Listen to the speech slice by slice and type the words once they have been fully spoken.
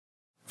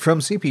From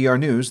CPR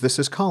News, this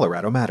is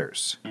Colorado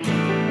Matters.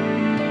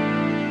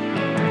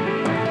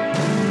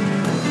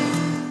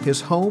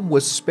 His home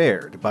was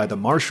spared by the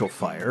Marshall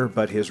Fire,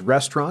 but his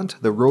restaurant,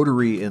 the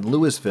Rotary in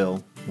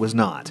Louisville, was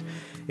not.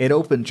 It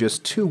opened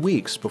just 2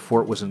 weeks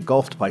before it was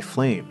engulfed by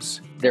flames.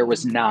 There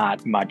was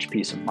not much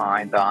peace of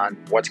mind on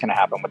what's going to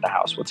happen with the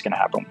house, what's going to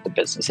happen with the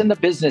business. And the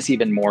business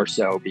even more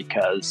so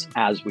because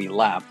as we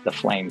left, the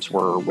flames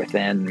were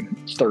within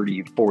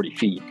 30, 40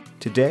 feet.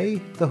 Today,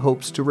 the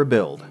hopes to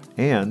rebuild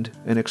and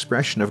an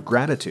expression of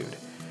gratitude.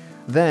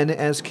 Then,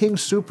 as King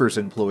Soopers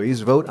employees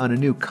vote on a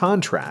new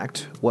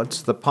contract,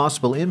 what's the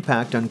possible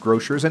impact on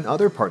grocers in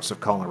other parts of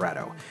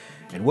Colorado?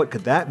 And what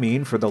could that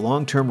mean for the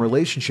long-term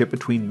relationship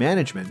between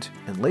management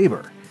and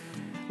labor?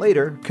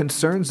 Later,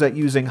 concerns that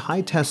using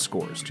high test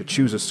scores to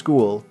choose a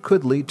school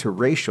could lead to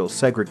racial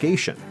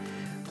segregation.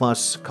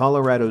 Plus,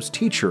 Colorado's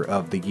Teacher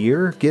of the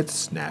Year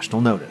gets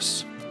national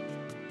notice.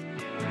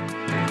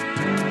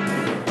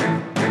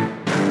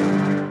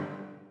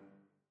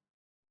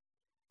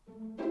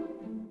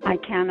 I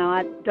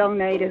cannot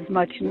donate as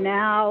much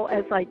now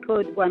as I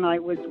could when I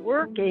was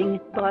working,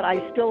 but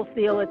I still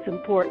feel it's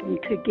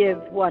important to give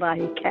what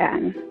I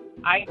can.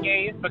 I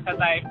gave because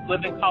I've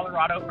lived in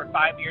Colorado for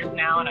 5 years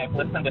now, and I've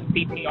listened to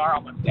CPR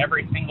almost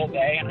every single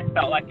day, and I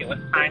felt like it was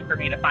time for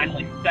me to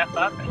finally step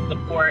up and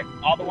support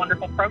all the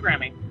wonderful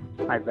programming.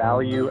 I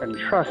value and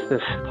trust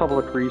this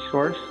public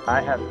resource.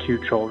 I have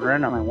 2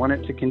 children, and I want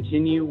it to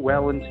continue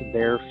well into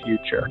their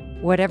future.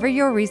 Whatever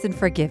your reason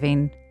for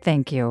giving,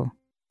 thank you.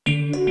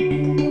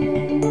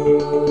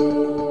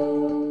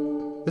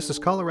 This is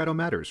Colorado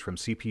Matters from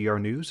CPR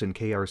News and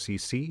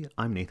KRCC.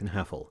 I'm Nathan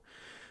Heffel.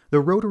 The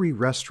Rotary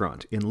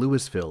restaurant in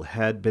Louisville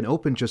had been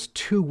open just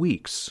 2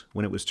 weeks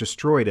when it was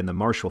destroyed in the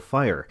Marshall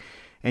Fire,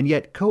 and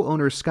yet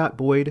co-owner Scott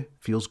Boyd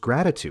feels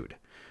gratitude.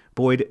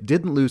 Boyd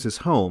didn't lose his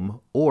home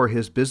or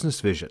his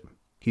business vision.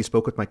 He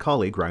spoke with my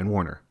colleague, Ryan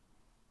Warner.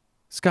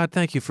 Scott,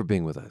 thank you for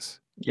being with us.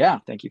 Yeah,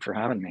 thank you for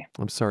having me.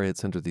 I'm sorry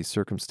it's under these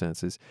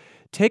circumstances.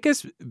 Take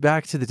us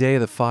back to the day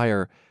of the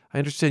fire. I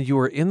understand you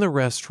were in the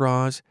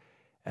restaurant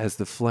as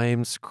the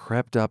flames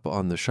crept up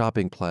on the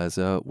shopping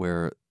plaza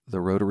where the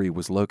Rotary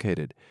was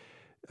located.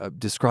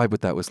 Describe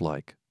what that was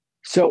like.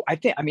 So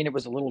it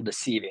was a little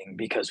deceiving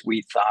because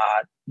we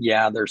thought,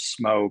 yeah, there's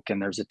smoke and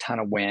there's a ton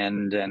of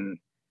wind and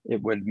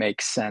it would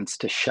make sense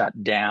to shut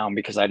down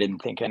because I didn't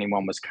think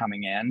anyone was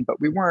coming in, but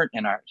we weren't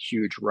in a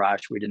huge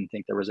rush. We didn't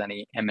think there was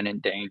any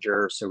imminent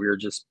danger. So we were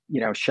just,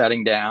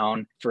 shutting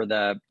down for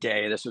the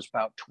day. This was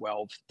about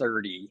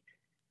 12:30.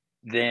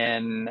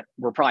 Then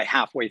we're probably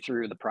halfway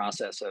through the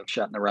process of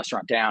shutting the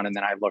restaurant down. And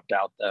then I looked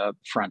out the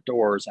front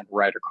doors and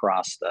right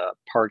across the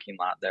parking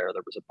lot there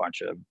was a bunch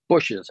of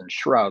bushes and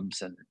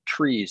shrubs and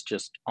trees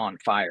just on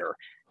fire.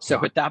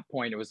 So at that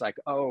point, it was like,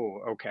 oh,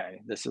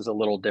 okay, this is a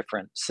little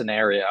different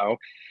scenario.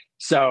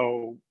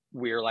 So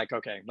we were like,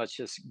 okay, let's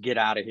just get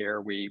out of here.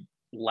 We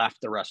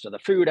left the rest of the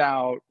food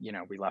out.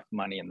 We left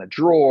money in the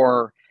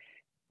drawer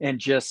and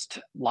just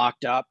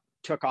locked up,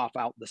 took off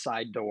out the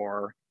side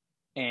door.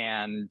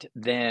 And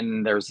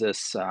then there's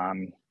this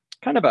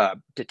kind of a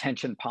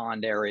detention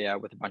pond area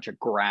with a bunch of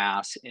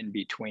grass in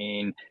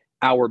between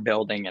our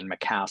building and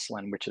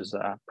McCaslin, which is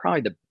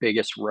probably the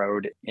biggest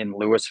road in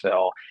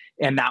Louisville.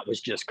 And that was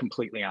just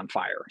completely on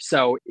fire.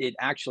 So it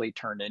actually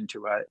turned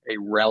into a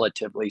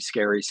relatively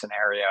scary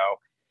scenario.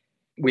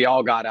 We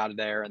all got out of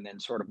there and then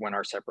sort of went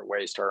our separate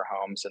ways to our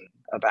homes and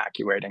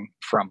evacuating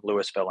from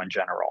Louisville in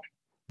general.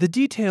 The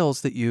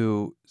details that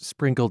you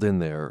sprinkled in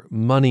there,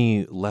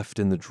 money left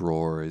in the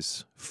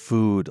drawers,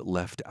 food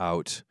left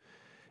out,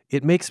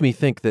 it makes me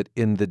think that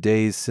in the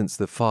days since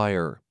the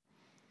fire,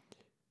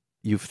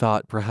 you've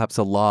thought perhaps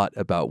a lot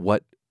about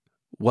what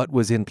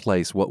was in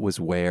place, what was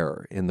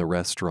where in the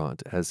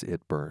restaurant as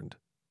it burned.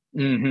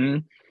 Mm-hmm.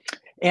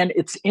 And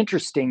it's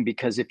interesting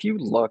because if you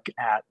look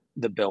at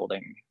the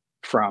building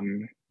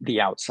from the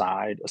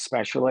outside,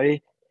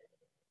 especially,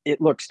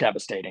 it looks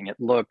devastating. It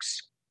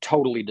looks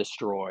totally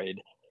destroyed.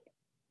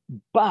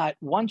 But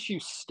once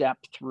you step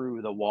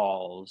through the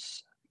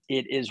walls,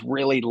 it is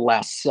really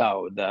less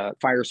so. The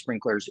fire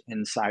sprinklers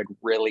inside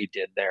really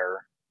did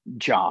their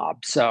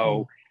job.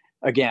 So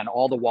again,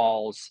 all the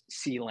walls,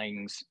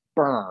 ceilings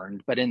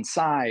burned, but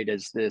inside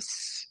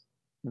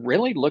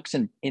really looks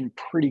in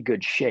pretty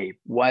good shape.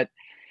 What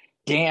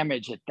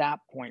damage at that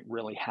point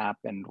really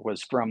happened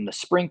was from the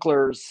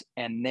sprinklers,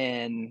 and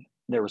then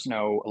there was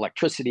no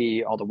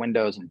electricity. All the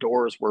windows and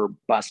doors were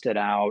busted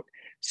out.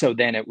 So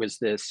then it was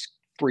this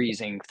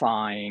freezing,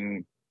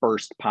 thawing,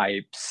 burst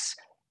pipes,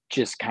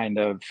 just kind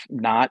of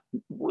not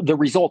the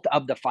result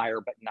of the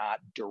fire, but not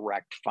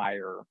direct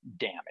fire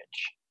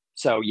damage.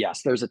 So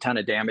yes, there's a ton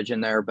of damage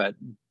in there, but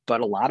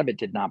a lot of it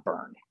did not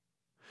burn.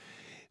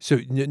 So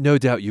no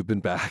doubt you've been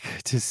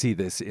back to see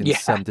this in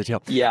some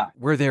detail. Yeah.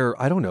 Were there,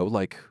 I don't know,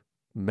 like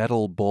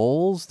metal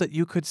bowls that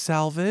you could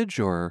salvage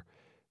or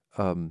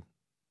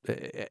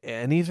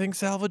anything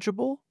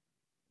salvageable?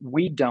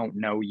 We don't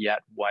know yet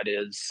what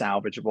is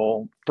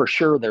salvageable. For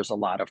sure, there's a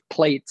lot of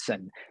plates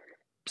and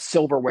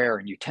silverware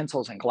and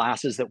utensils and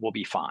glasses that will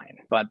be fine.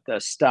 But the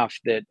stuff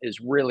that is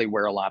really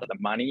where a lot of the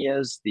money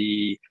is,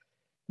 the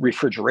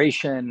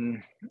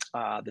refrigeration,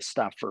 the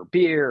stuff for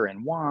beer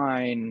and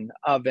wine,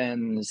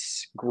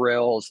 ovens,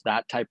 grills,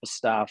 that type of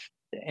stuff,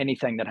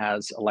 anything that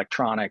has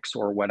electronics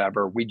or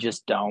whatever, we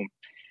just don't.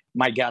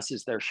 My guess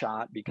is they're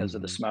shot because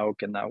of the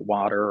smoke and the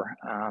water.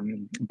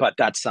 But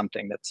that's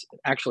something that's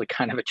actually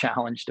kind of a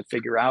challenge to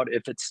figure out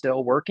if it's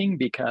still working,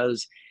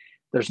 because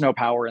there's no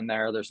power in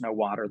there, there's no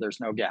water,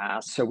 there's no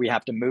gas. So we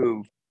have to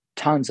move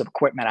tons of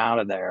equipment out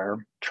of there,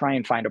 try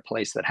and find a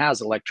place that has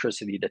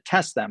electricity to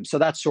test them. So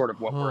that's sort of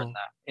what we're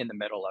in the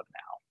middle of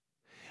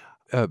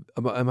now.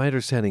 My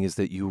understanding is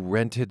that you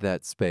rented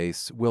that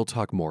space. We'll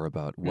talk more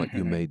about what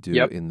you may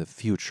do in the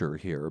future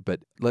here,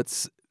 but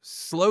let's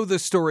slow the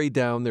story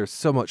down. There's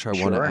so much I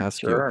want to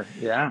ask you.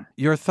 Yeah.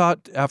 Your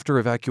thought after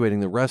evacuating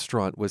the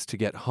restaurant was to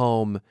get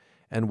home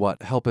and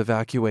help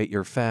evacuate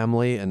your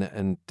family,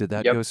 and did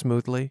that go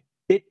smoothly?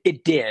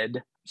 It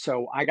did.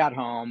 So I got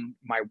home.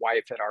 My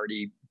wife had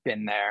already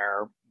been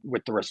there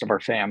with the rest of our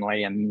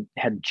family and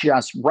had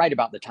just, right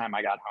about the time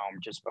I got home,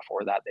 just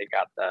before that, they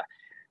got the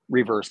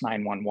reverse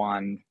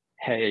 911,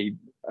 hey,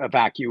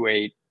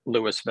 evacuate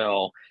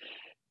Louisville.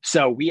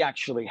 So we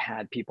actually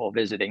had people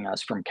visiting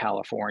us from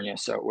California.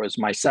 So it was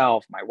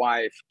myself, my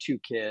wife, 2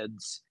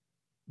 kids,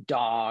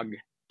 dog,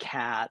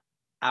 cat,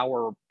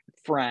 our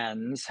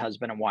friends,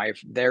 husband and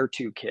wife, their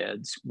 2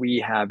 kids.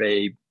 We have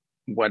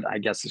what I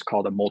guess is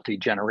called a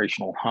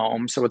multi-generational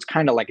home. So it's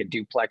kind of like a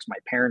duplex. My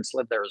parents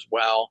live there as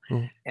well,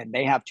 and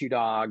they have 2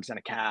 dogs and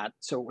a cat.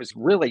 So it was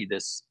really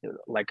this,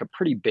 like a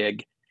pretty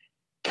big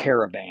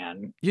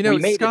caravan.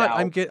 Scott,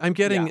 I'm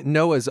getting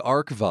Noah's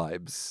Ark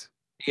vibes.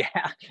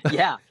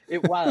 Yeah,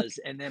 it was.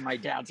 And then my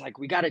dad's like,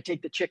 we got to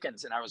take the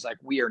chickens. And I was like,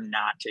 we are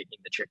not taking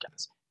the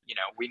chickens.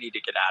 We need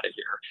to get out of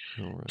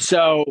here. All right.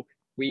 So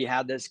we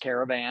had this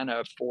caravan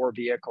of 4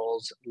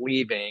 vehicles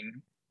leaving.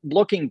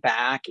 Looking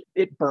back,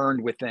 it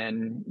burned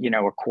within,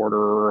 a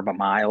quarter of a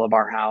mile of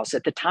our house.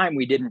 At the time,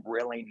 we didn't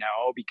really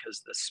know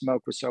because the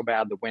smoke was so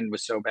bad, the wind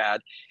was so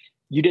bad.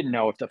 You didn't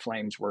know if the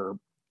flames were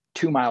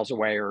 2 miles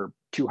away or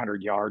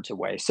 200 yards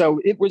away. So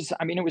it was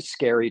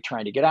scary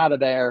trying to get out of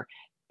there.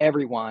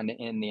 Everyone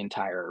in the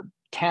entire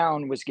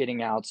town was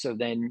getting out. So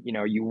then,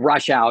 you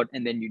rush out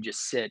and then you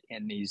just sit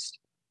in these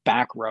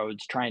back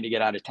roads trying to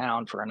get out of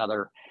town for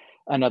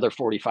another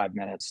 45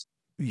 minutes.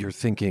 You're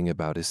thinking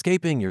about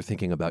escaping, you're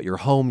thinking about your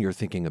home, you're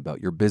thinking about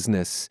your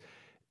business.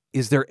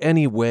 Is there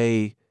any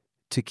way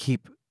to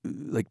keep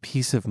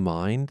peace of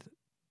mind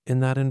in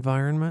that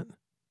environment?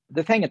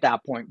 The thing at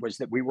that point was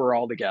that we were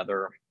all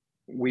together,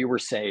 we were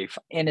safe,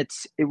 and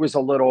it was a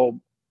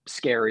little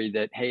scary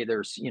that, hey,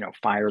 there's,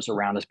 fires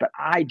around us, but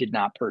I did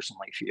not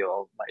personally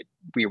feel like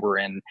we were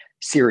in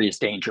serious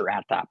danger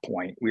at that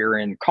point. We were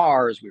in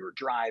cars, we were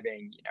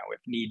driving, if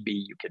need be,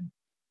 you could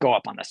go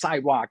up on the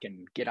sidewalk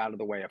and get out of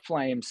the way of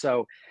flames.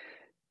 So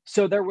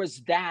there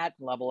was that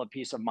level of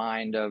peace of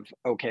mind of,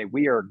 okay,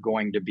 we are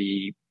going to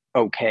be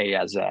okay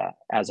as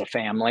a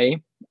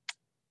family,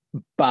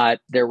 but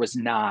there was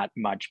not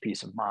much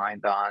peace of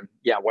mind on,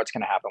 what's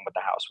going to happen with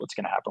the house, what's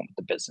going to happen with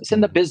the business,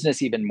 and the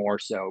business even more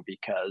so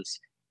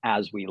because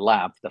as we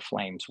left, the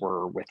flames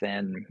were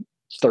within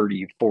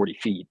 30, 40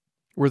 feet.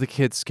 Were the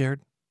kids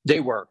scared?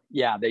 They were.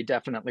 Yeah, they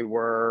definitely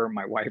were.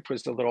 My wife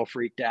was a little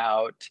freaked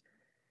out.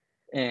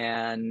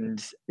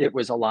 And it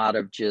was a lot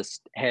of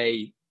just,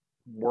 hey,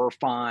 we're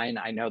fine.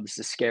 I know this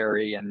is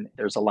scary and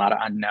there's a lot of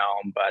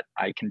unknown, but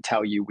I can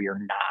tell you we are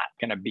not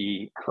going to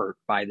be hurt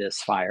by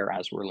this fire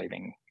as we're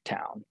leaving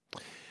town.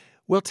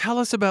 Well, tell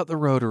us about the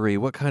Rotary.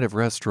 What kind of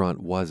restaurant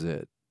was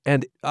it?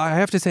 And I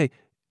have to say,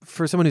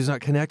 for someone who's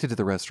not connected to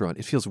the restaurant,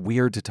 it feels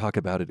weird to talk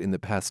about it in the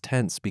past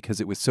tense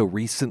because it was so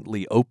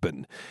recently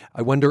open.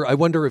 I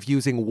wonder if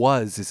using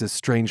was is a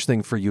strange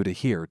thing for you to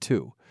hear,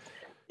 too.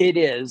 It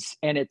is,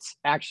 and it's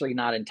actually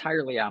not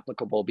entirely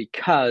applicable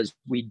because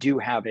we do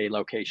have a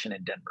location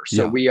in Denver.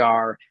 So we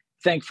are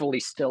thankfully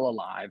still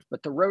alive,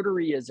 but the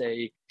Rotary is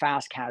a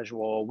fast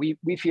casual. We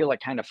feel it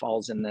kind of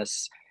falls in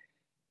this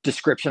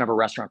description of a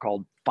restaurant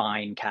called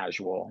fine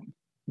casual.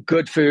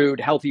 Good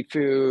food, healthy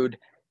food,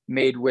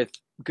 made with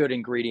good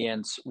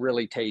ingredients,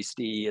 really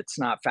tasty. It's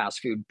not fast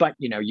food, but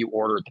you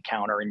order at the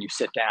counter and you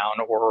sit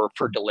down or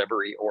for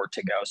delivery or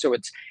to go. So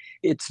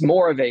it's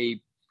more of a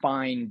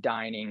fine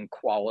dining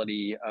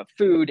quality of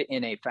food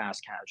in a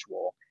fast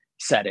casual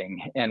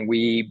setting. And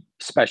we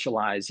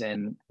specialize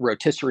in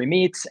rotisserie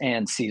meats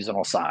and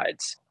seasonal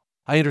sides.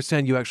 I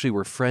understand you actually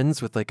were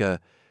friends with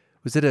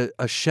was it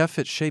a chef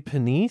at Chez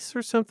Panisse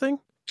or something?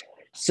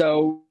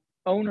 So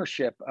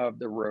ownership of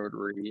the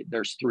Rotary,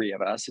 there's 3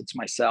 of us. It's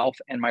myself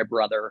and my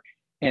brother,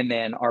 and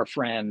then our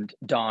friend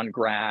Don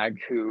Gregg,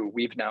 who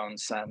we've known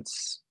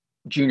since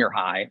junior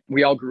high.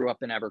 We all grew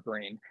up in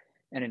Evergreen.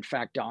 And in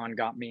fact, Don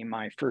got me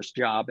my first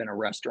job in a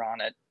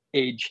restaurant at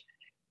age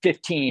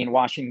 15,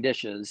 washing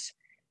dishes.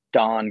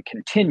 Don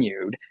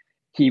continued.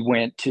 He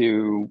went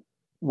to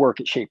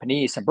work at Chez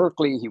Panisse in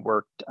Berkeley. He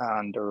worked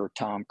under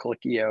Tom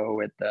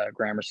Colicchio at the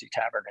Gramercy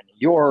Tavern in New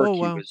York. Oh,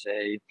 wow. He was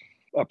a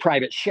a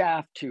private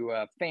chef to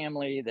a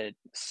family that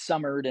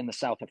summered in the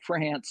south of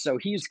France. So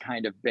he's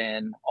kind of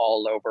been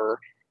all over.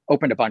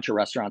 Opened a bunch of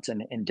restaurants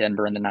in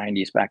Denver in the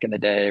 90s back in the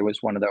day. Was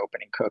one of the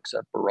opening cooks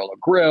at Barolo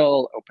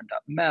Grill, opened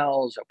up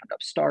Mel's, opened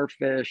up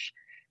Starfish.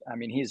 I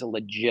mean, he's a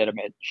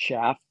legitimate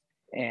chef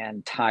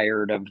and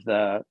tired of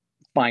the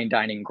fine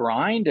dining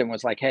grind and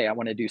was like, hey, I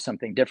want to do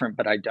something different,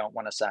 but I don't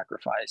want to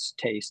sacrifice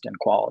taste and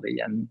quality.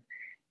 And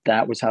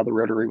that was how the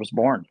Rotary was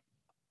born.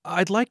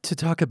 I'd like to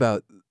talk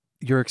about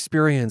your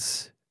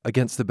experience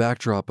against the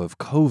backdrop of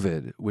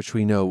COVID, which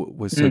we know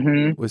was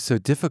so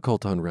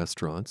difficult on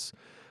restaurants.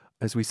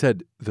 As we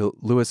said, the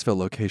Louisville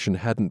location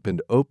hadn't been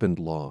opened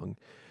long,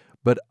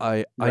 but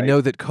I know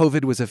that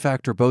COVID was a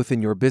factor both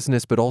in your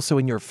business but also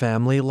in your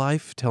family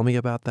life. Tell me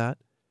about that.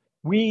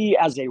 We,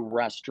 as a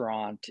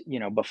restaurant,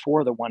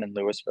 before the one in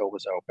Louisville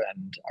was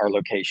opened, our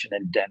location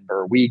in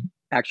Denver, we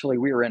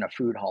were in a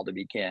food hall to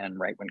begin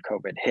right when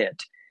COVID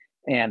hit,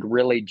 and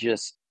really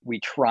we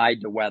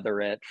tried to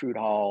weather it. Food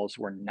halls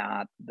were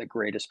not the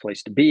greatest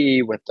place to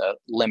be with the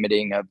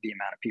limiting of the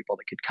amount of people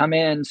that could come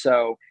in.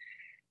 So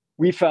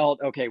we felt,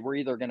 okay, we're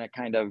either going to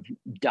kind of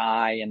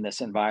die in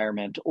this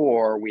environment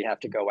or we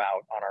have to go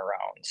out on our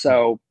own.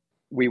 So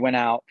we went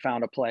out,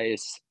 found a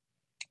place.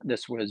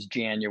 This was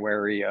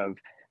January of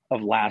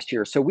last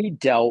year. So we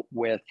dealt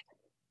with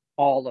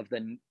all of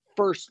the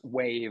first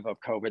wave of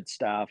COVID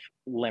stuff,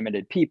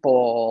 limited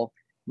people.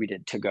 We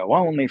did to-go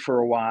only for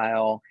a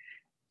while.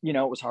 It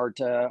was hard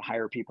to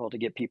hire people, to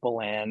get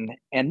people in.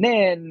 And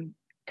then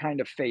kind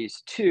of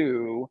phase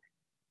two,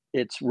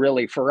 it's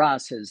really for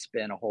us has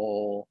been a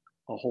whole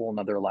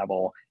nother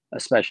level,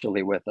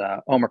 especially with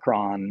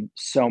Omicron.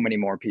 So many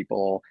more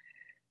people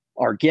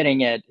are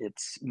getting it.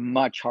 It's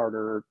much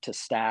harder to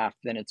staff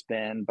than it's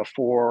been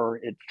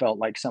before. It felt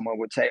like someone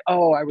would say,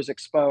 oh, I was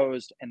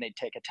exposed, and they'd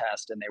take a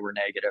test and they were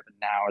negative. And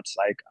now it's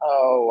like,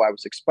 oh, I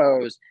was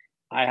exposed.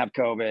 I have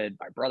COVID.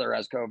 My brother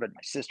has COVID.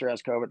 My sister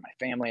has COVID. My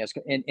family has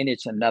COVID. And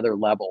it's another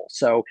level.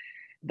 So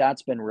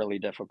that's been really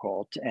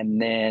difficult. And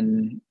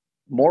then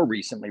more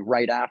recently,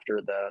 right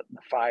after the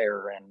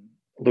fire in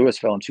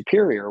Louisville and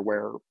Superior,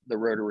 where the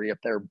Rotary up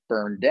there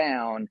burned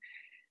down,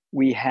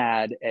 we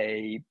had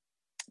a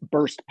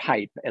burst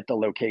pipe at the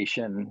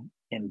location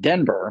in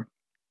Denver.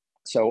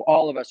 So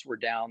all of us were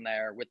down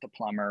there with the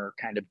plumber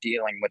kind of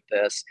dealing with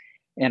this.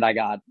 And I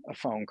got a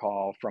phone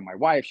call from my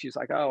wife. She's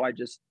like, oh, I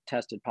just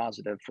tested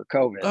positive for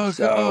COVID.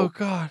 Oh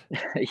God.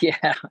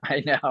 Yeah,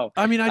 I know.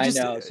 I mean, I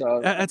know.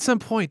 So at some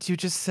point you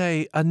just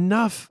say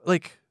enough,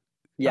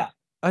 yeah.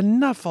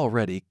 Enough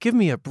already. Give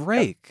me a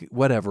break.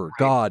 Whatever. Right.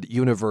 God,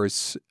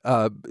 universe,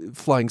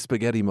 flying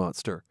spaghetti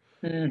monster.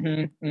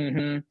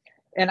 And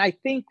I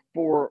think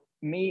for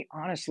me,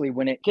 honestly,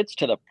 when it gets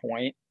to the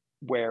point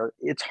where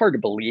it's hard to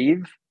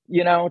believe,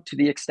 to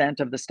the extent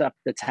of the stuff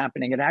that's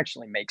happening, it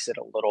actually makes it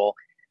a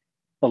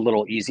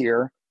little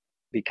easier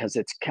because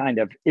it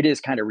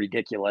is kind of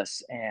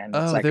ridiculous. And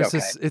it's like, okay,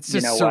 it's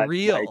just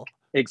surreal.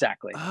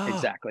 Exactly.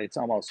 It's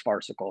almost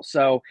farcical.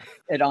 So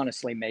it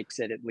honestly makes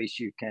it, at least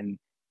you can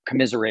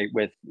commiserate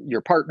with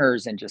your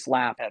partners and just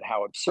laugh at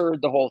how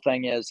absurd the whole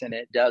thing is. And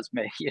it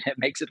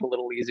makes it a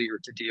little easier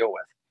to deal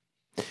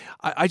with.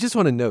 I just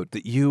want to note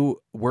that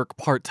you work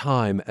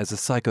part-time as a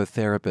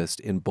psychotherapist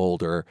in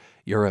Boulder.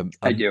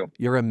 I do.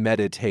 You're a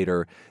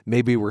meditator.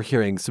 Maybe we're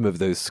hearing some of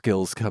those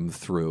skills come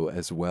through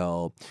as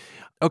well.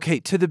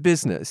 Okay, to the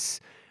business.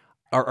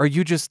 Are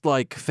you just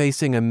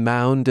facing a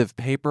mound of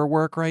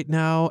paperwork right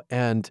now?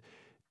 And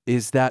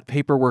is that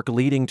paperwork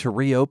leading to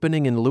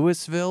reopening in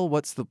Louisville?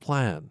 What's the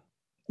plan?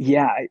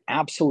 Yeah,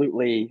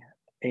 absolutely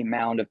a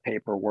mound of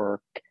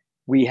paperwork.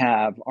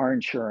 Our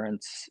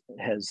insurance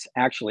has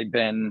actually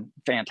been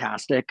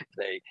fantastic.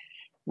 They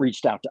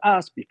reached out to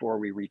us before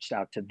we reached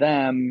out to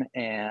them.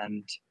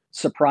 And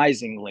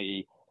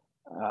surprisingly,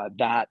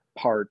 that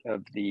part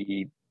of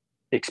the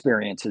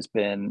experience has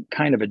been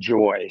kind of a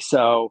joy.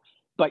 So,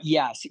 but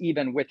yes,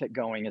 even with it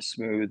going as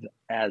smooth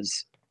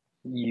as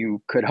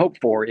you could hope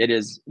for, it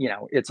is,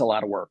 it's a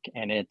lot of work,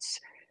 and it's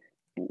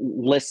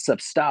lists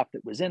of stuff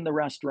that was in the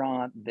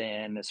restaurant.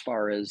 Then as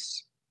far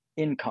as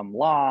income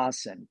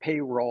loss and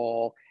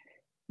payroll,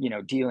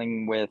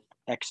 dealing with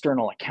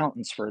external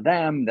accountants for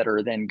them that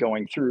are then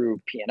going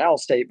through P&L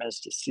statements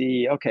to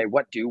see, okay,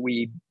 what do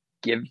we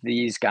give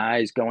these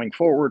guys going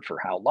forward for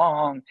how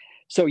long?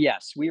 So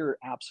yes, we are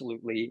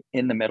absolutely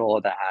in the middle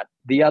of that.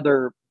 The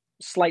other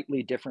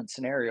slightly different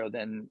scenario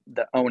than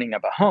the owning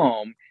of a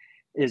home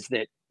is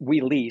that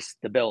we lease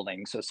the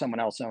building. So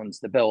someone else owns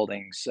the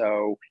building.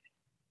 So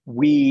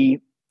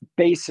we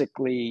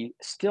basically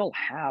still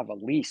have a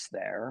lease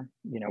there.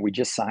 We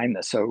just signed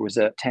this. So it was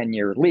a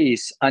 10-year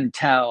lease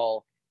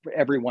until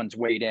everyone's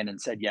weighed in and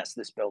said, yes,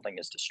 this building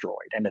is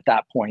destroyed. And at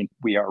that point,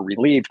 we are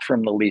relieved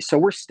from the lease. So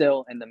we're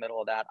still in the middle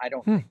of that. I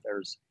don't think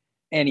there's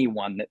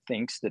anyone that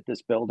thinks that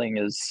this building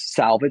is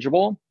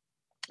salvageable,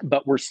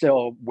 but we're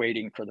still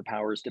waiting for the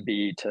powers to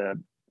be to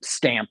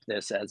stamp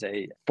this as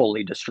a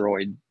fully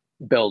destroyed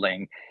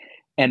building.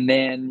 And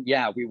then,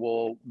 we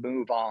will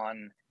move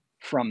on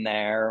from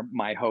there,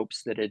 my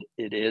hopes that it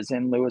is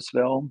in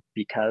Louisville,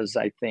 because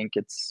I think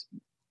it's,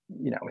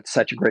 it's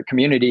such a great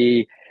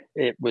community.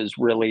 It was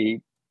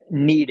really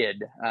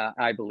needed,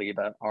 I believe,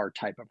 our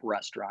type of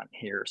restaurant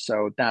here.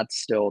 So that's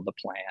still the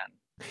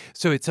plan.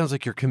 So it sounds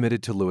like you're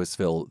committed to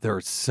Louisville. There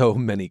are so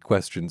many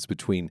questions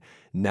between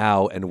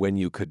now and when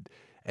you could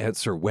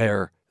answer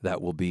where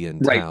that will be in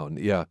Right. town.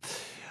 Yeah.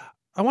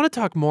 I want to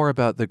talk more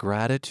about the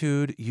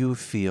gratitude you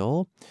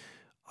feel.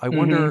 I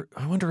wonder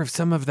if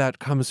some of that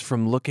comes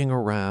from looking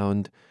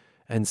around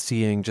and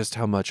seeing just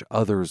how much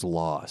others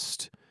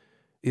lost.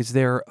 Is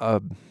there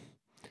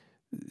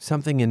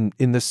something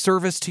in the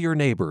service to your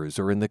neighbors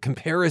or in the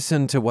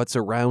comparison to what's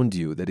around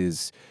you that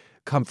is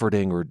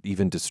comforting or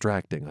even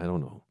distracting? I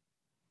don't know.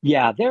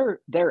 Yeah,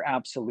 there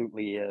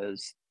absolutely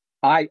is.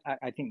 I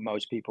think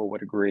most people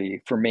would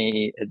agree, for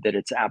me, that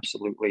it's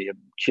absolutely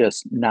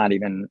just not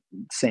even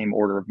same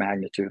order of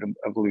magnitude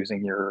of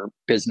losing your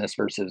business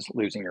versus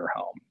losing your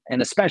home.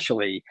 And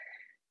especially,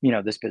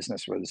 this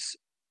business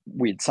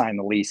we'd signed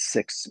the lease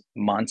 6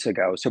 months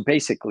ago. So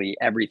basically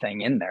everything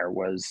in there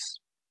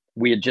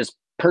we had just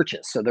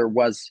purchased. So there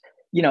was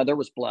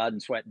blood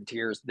and sweat and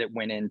tears that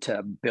went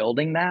into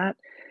building that,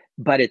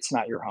 but it's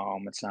not your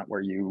home. It's not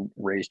where you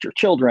raised your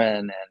children.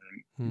 And,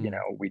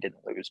 we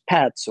didn't lose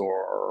pets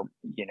or,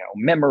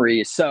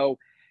 memories. So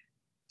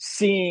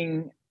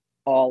seeing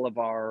all of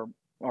our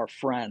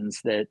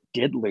friends that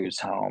did lose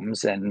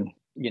homes, and,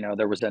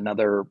 there was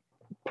another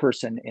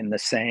person in the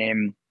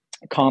same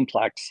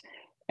complex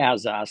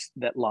as us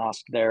that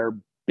lost their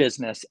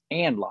business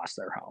and lost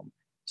their home.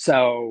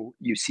 So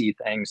you see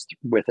things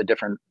with a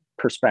different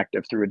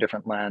perspective, through a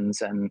different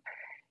lens. And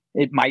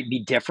it might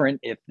be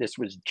different if this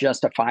was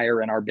just a fire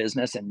in our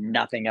business and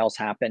nothing else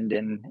happened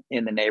in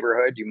the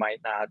neighborhood. You might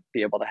not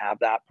be able to have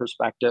that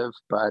perspective,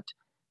 but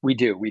we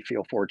do. We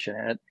feel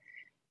fortunate.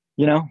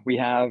 We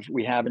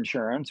have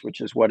insurance,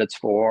 which is what it's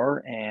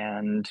for,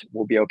 and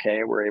we'll be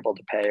okay. We're able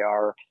to pay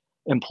our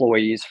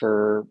employees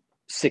for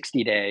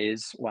 60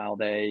 days while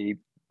they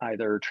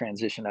either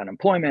transition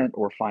unemployment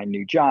or find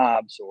new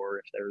jobs, or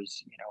if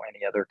there's,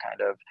 any other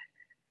kind of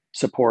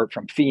support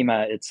from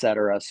FEMA, et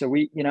cetera. So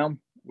we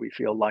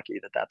feel lucky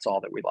that that's all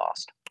that we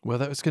lost. Well,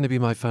 that was going to be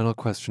my final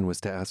question, was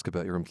to ask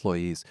about your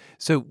employees.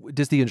 So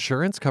does the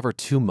insurance cover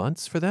 2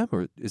 months for them,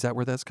 or is that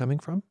where that's coming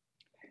from?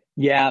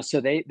 Yeah,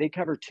 so they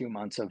cover 2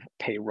 months of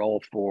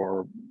payroll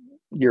for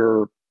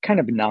your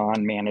kind of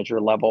non-manager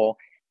level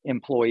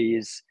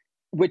employees,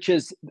 which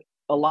is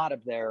a lot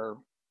of their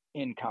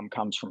income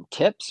comes from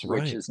tips,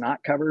 which Right. is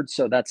not covered.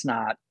 So that's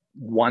not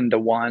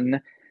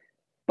one-to-one,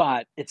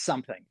 but it's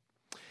something.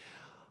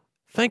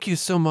 Thank you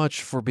so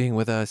much for being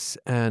with us.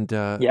 And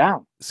Yeah.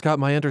 Scott,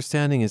 my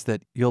understanding is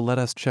that you'll let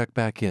us check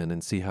back in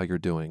and see how you're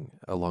doing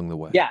along the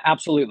way. Yeah,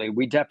 absolutely.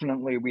 We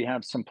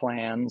have some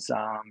plans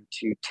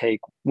to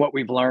take what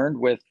we've learned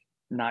with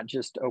not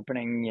just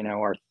opening,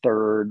 our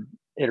third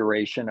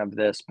iteration of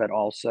this, but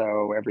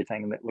also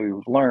everything that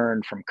we've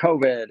learned from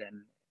COVID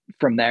and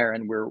from there.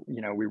 And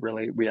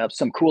we have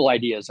some cool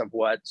ideas of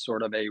what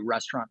sort of a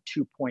restaurant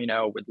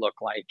 2.0 would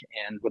look like,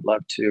 and would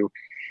love to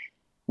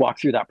walk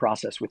through that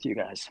process with you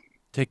guys.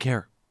 Take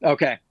care.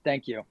 Okay,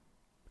 thank you.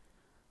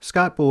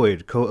 Scott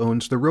Boyd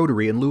co-owns the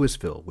Rotary in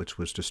Louisville, which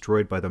was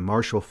destroyed by the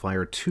Marshall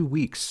Fire 2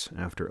 weeks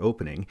after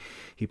opening.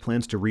 He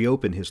plans to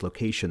reopen his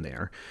location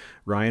there.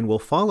 Ryan will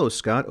follow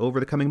Scott over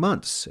the coming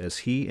months as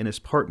he and his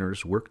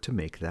partners work to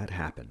make that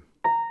happen.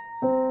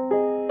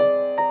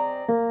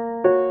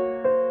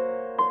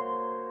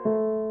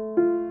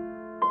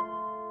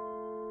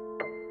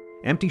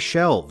 Empty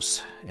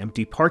shelves,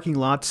 empty parking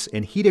lots,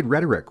 and heated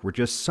rhetoric were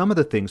just some of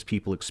the things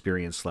people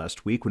experienced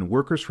last week when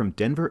workers from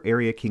Denver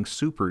area King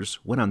Soopers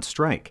went on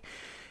strike.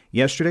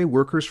 Yesterday,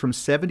 workers from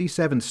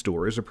 77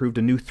 stores approved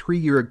a new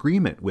 3-year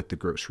agreement with the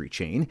grocery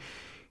chain.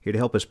 Here to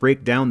help us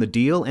break down the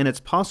deal and its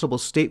possible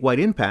statewide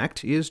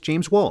impact is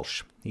James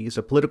Walsh. He's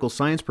a political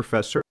science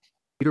professor at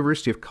the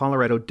University of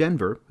Colorado,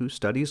 Denver, who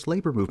studies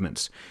labor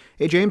movements.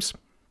 Hey, James.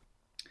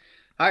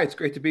 Hi, it's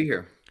great to be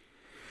here.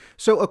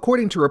 So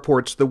according to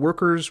reports, the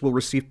workers will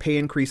receive pay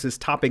increases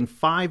topping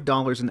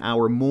 $5 an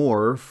hour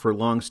more for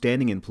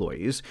long-standing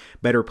employees,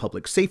 better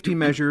public safety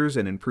measures,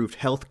 and improved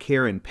health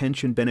care and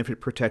pension benefit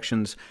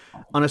protections.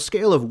 On a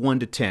scale of 1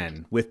 to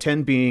 10, with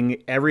 10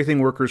 being everything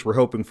workers were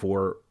hoping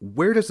for,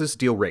 where does this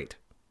deal rate?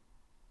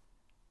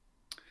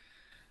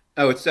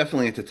 Oh, it's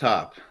definitely at the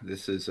top.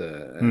 This is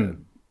a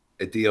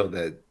deal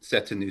that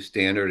sets a new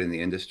standard in the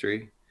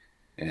industry,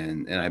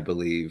 and I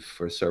believe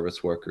for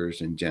service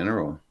workers in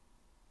general.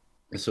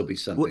 This will be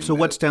something. So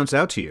what stands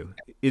out to you?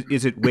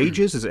 Is it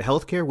wages? Is it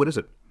healthcare? What is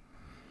it?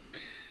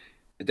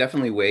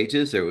 Definitely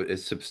wages. There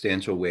is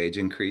substantial wage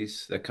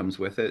increase that comes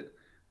with it.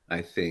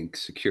 I think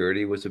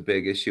security was a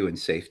big issue, and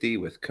safety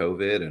with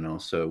COVID, and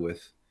also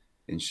with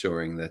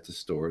ensuring that the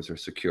stores are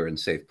secure and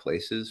safe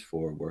places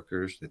for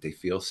workers, that they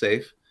feel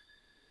safe.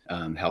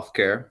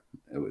 Healthcare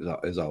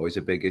is always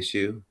a big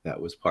issue. That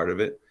was part of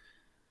it.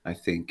 I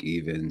think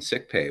even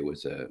sick pay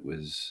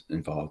was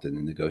involved in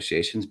the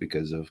negotiations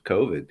because of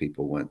COVID.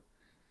 People want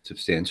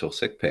substantial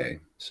sick pay.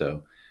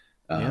 So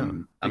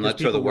I'm not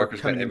sure the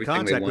workers got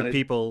everything they wanted. With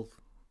people.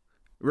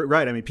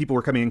 Right. I mean, people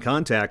were coming in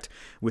contact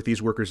with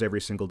these workers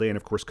every single day. And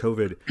of course,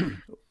 COVID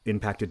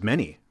impacted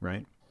many,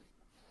 right?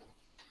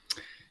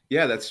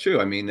 Yeah, that's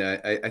true. I mean,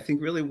 I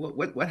think really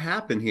what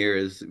happened here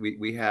is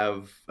we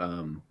have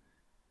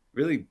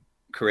really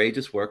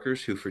courageous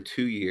workers who for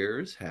 2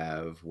 years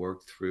have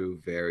worked through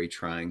very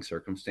trying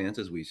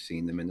circumstances. We've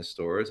seen them in the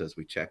stores as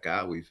we check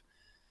out. We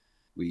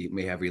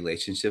may have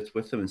relationships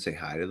with them and say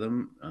hi to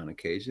them on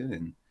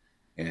occasion.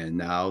 And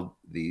now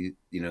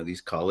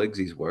these colleagues,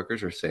 these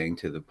workers are saying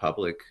to the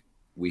public,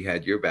 we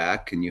had your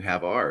back and you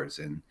have ours.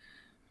 And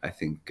I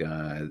think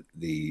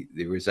the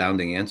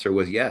resounding answer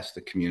was yes.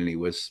 The community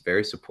was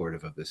very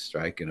supportive of this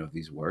strike and of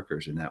these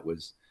workers. And that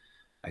was,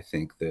 I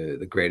think,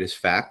 the greatest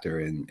factor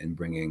in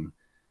bringing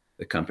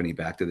the company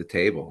back to the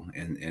table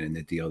and in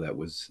the deal that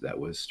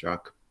was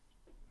struck.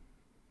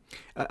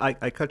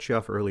 I cut you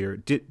off earlier.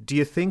 Do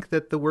you think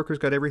that the workers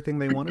got everything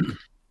they wanted?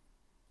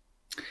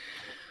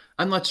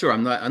 I'm not sure.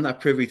 I'm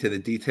not privy to the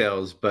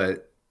details,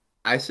 but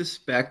I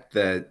suspect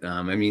that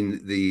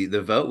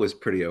the vote was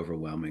pretty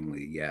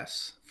overwhelmingly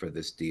yes for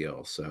this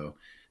deal. So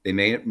they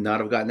may not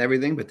have gotten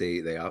everything, but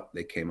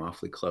they came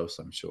awfully close,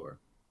 I'm sure.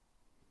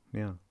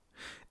 Yeah.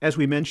 As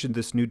we mentioned,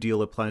 this new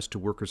deal applies to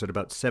workers at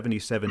about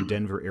 77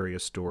 Denver area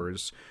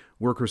stores.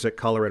 Workers at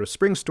Colorado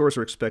Springs stores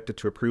are expected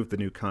to approve the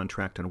new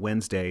contract on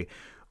Wednesday.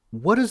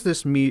 What does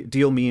this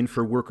deal mean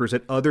for workers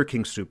at other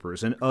King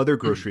Soopers and other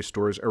grocery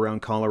stores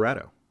around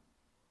Colorado?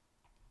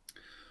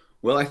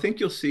 Well, I think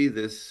you'll see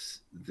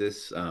this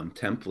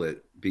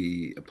template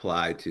be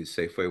applied to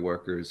Safeway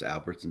workers,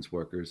 Albertsons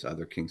workers,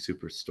 other King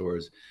Soopers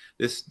stores.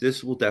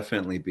 This will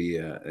definitely be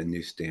a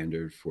new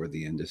standard for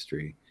the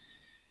industry.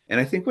 And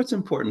I think what's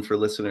important for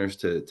listeners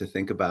to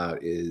think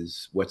about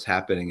is what's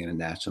happening in a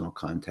national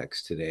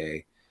context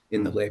today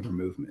in the labor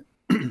movement.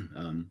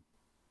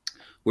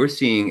 We're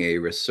seeing a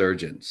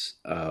resurgence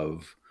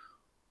of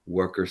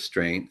worker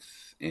strength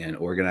and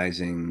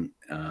organizing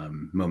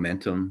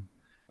momentum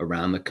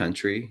around the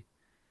country.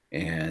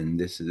 And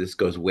this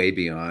goes way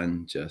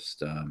beyond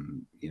just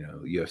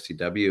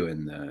UFCW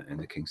and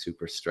the King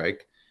Soopers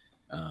strike.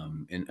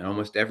 In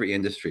almost every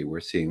industry,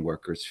 we're seeing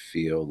workers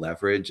feel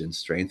leverage and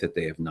strength that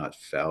they have not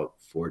felt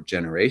for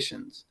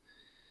generations.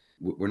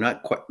 We're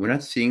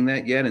not seeing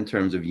that yet in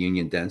terms of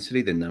union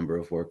density, the number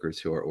of workers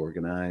who are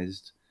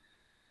organized,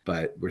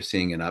 but we're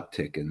seeing an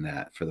uptick in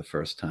that for the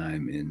first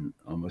time in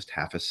almost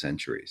half a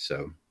century.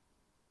 So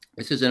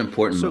this is an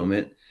important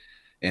moment,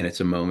 and it's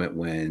a moment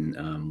when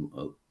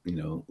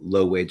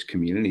low wage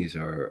communities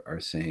are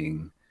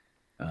saying,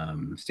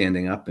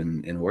 standing up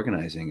and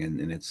organizing,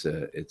 and it's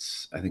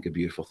I think a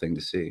beautiful thing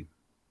to see.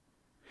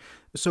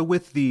 So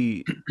with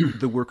the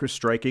workers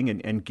striking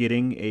and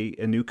getting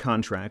a new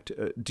contract,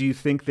 do you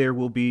think there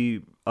will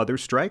be other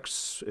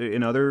strikes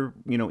in other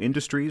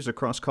industries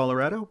across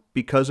Colorado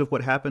because of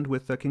what happened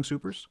with King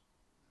Soopers?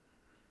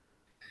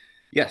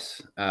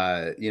 Yes.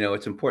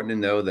 It's important to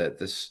know that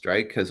the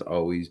strike has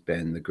always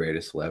been the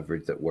greatest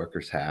leverage that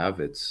workers have.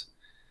 It's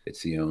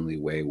the only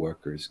way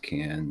workers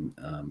can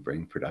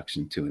bring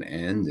production to an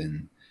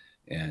end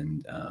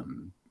and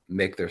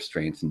make their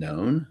strengths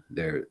known,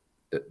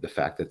 the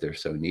fact that they're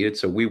so needed.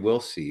 So we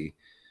will see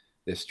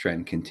this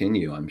trend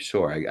continue, I'm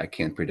sure. I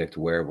can't predict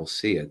where we'll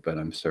see it, but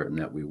I'm certain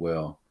that we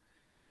will.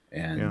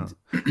 And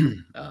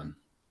in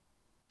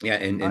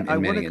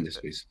many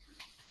industries.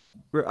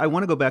 I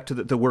want to go back to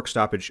the work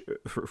stoppage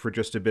for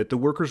just a bit. The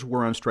workers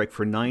were on strike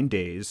for 9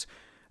 days.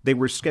 They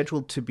were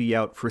scheduled to be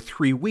out for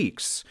 3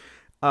 weeks.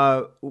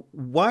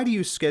 Why do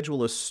you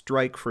schedule a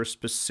strike for a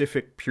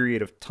specific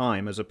period of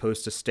time as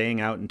opposed to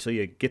staying out until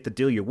you get the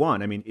deal you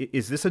want? I mean,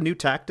 is this a new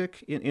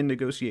tactic in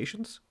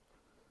negotiations?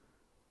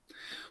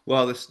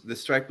 Well, the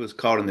strike was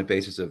called on the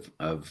basis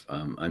of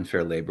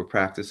unfair labor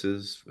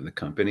practices for the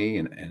company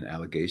and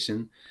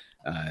allegation,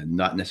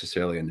 not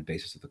necessarily on the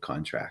basis of the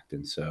contract.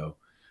 And so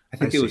I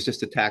think it was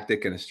just a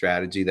tactic and a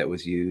strategy that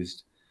was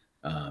used,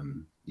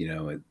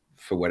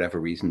 for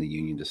whatever reason the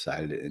union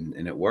decided it,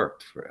 and it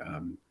worked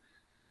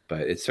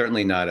but it's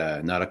certainly not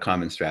a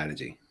common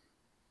strategy.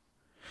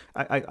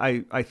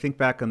 I think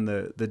back on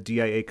the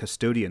DIA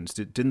custodians.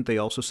 Didn't they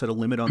also set a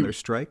limit on their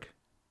strike?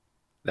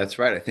 That's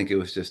right. I think it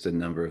was just a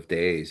number of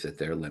days that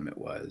their limit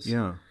was.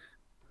 Yeah.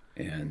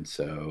 And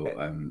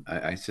so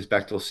I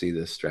suspect we'll see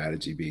this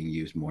strategy being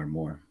used more and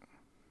more.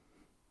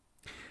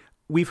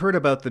 We've heard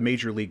about the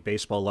Major League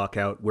Baseball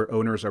lockout where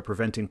owners are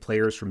preventing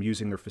players from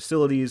using their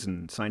facilities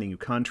and signing new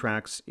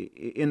contracts.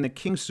 In the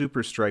King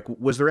Soopers strike,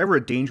 was there ever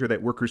a danger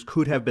that workers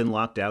could have been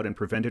locked out and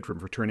prevented from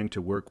returning to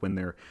work when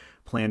their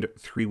planned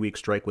 3-week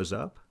strike was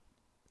up?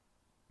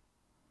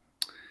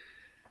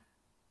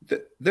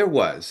 There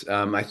was.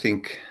 I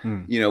think,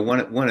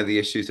 one of the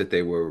issues that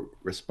they were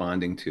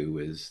responding to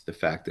is the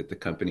fact that the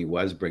company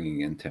was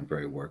bringing in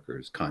temporary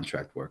workers,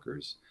 contract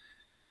workers,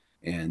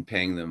 and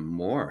paying them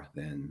more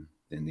than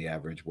the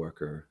average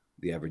worker,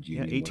 the average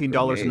union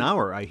 $18 an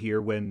hour, I hear,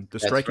 when the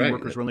striking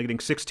workers were only getting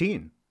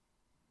 $16.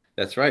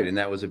 That's right. And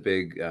that was a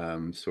big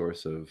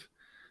source of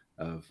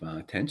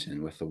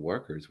tension with the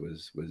workers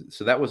was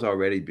so that was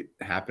already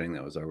happening.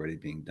 That was already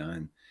being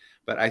done.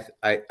 But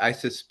I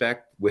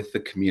suspect with the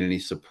community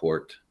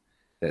support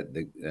that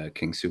the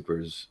King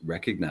Soopers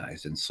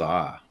recognized and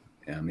saw,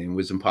 I mean, it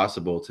was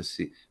impossible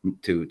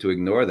to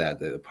ignore that.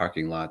 The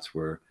parking lots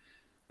were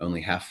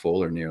only half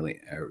full or nearly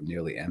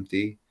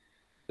empty.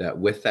 That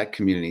with that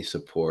community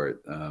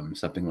support,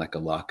 something like a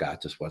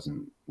lockout just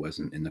wasn't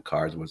in the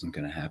cards, wasn't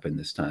going to happen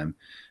this time.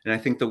 And I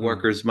think the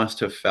workers must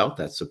have felt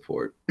that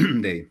support.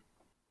 They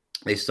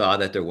saw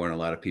that there weren't a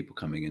lot of people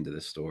coming into the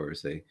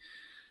stores.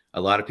 A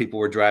lot of people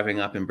were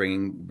driving up and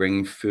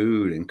bringing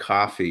food and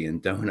coffee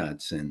and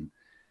donuts, and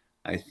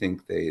I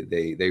think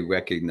they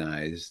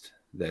recognized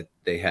that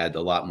they had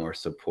a lot more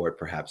support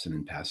perhaps than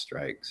in past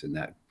strikes, and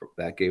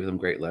that gave them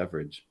great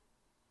leverage.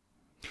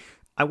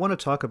 I want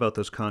to talk about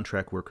those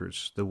contract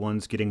workers, the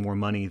ones getting more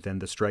money than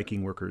the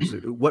striking workers.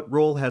 What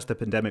role has the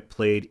pandemic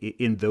played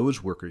in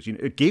those workers,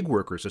 gig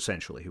workers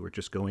essentially, who are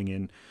just going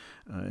in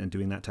and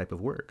doing that type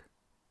of work?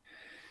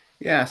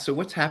 Yeah, so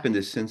what's happened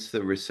is since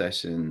the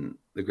recession,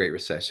 the Great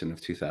Recession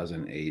of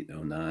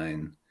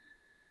 2008-09,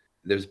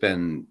 there's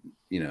been,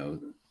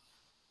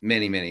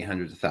 many, many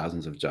hundreds of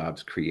thousands of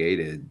jobs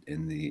created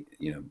in the,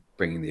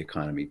 bringing the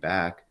economy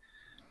back.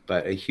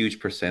 But a huge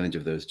percentage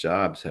of those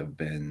jobs have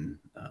been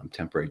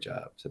temporary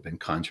jobs, have been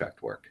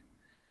contract work,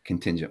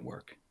 contingent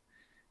work.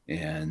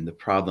 And the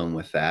problem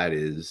with that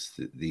is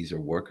that these are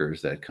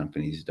workers that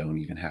companies don't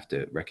even have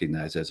to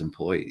recognize as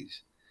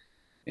employees.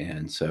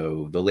 And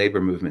so the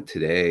labor movement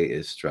today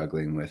is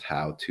struggling with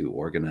how to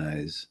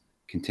organize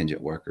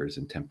contingent workers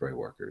and temporary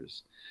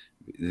workers.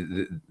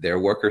 They're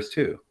workers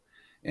too.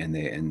 And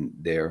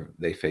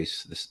they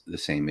face the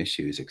same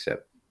issues,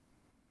 except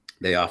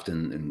they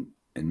often,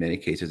 in many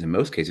cases, in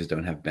most cases,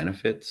 don't have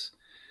benefits,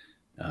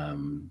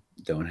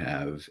 don't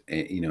have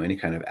any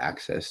kind of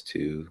access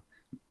to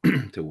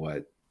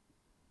what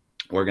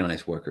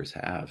organized workers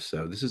have.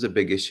 So this is a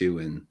big issue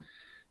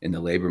in the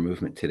labor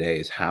movement today,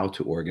 is how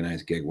to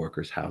organize gig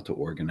workers, how to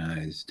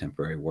organize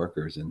temporary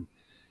workers,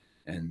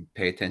 and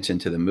pay attention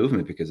to the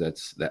movement, because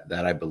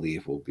that I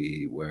believe will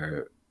be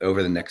where,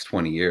 over the next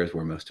 20 years,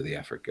 where most of the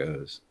effort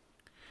goes.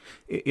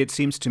 It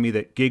seems to me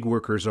that gig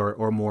workers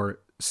are more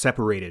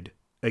separated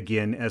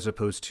again, as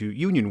opposed to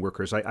union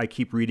workers. I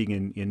keep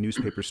reading in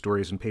newspaper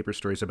stories and paper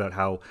stories about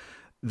how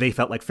they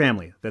felt like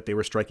family, that they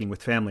were striking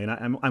with family.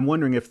 And I'm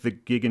wondering if the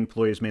gig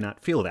employees may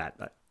not feel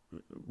that,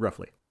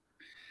 roughly.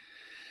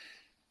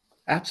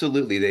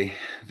 Absolutely.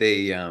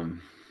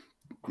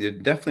 They're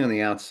definitely on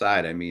the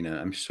outside. I mean,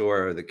 I'm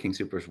sure the King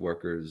Soopers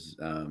workers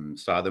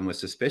saw them with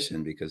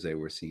suspicion because they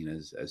were seen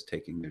as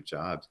taking their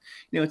jobs.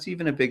 It's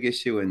even a big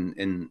issue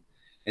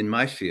in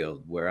my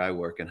field where I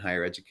work in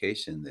higher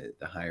education,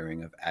 the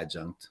hiring of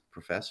adjunct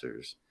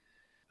professors.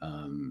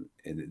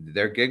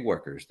 They're gig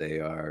workers. They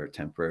are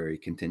temporary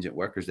contingent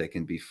workers. They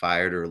can be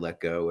fired or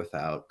let go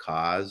without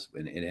cause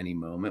in any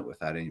moment,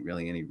 without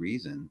any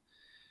reason,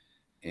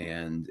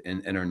 and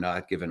are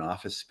not given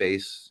office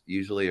space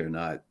usually, or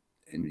not,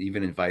 and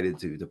even invited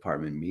to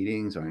department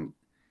meetings, aren't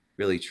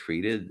really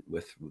treated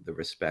with the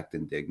respect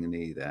and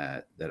dignity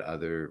that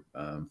other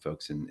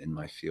folks in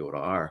my field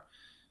are.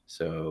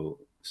 So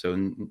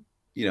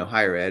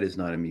higher ed is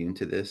not immune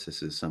to this.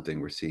 This is something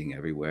we're seeing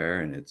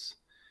everywhere, and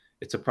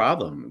it's a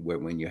problem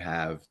when you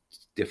have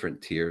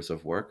different tiers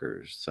of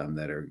workers, some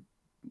that are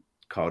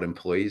called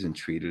employees and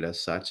treated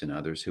as such, and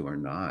others who are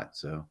not.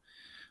 So,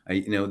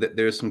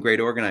 there's some great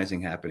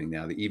organizing happening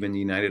now. Even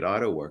United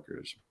Auto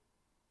Workers,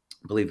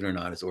 believe it or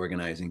not, is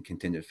organizing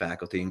contingent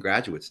faculty and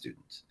graduate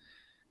students.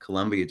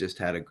 Columbia just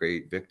had a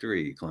great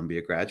victory.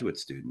 Columbia graduate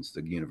students,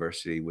 the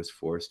university was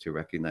forced to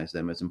recognize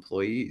them as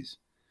employees.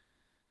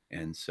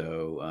 And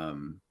so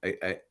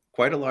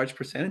quite a large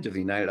percentage of the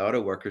United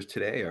Auto Workers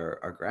today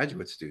are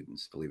graduate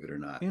students, believe it or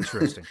not.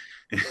 Interesting.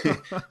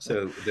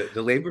 So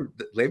the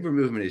labor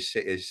movement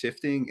is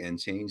shifting and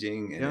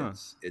changing, and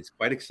it's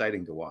quite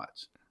exciting to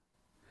watch.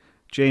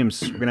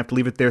 James, we're going to have to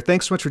leave it there.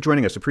 Thanks so much for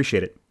joining us.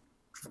 Appreciate it.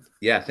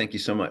 Yeah, thank you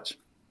so much.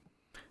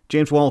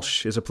 James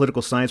Walsh is a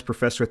political science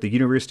professor at the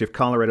University of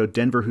Colorado,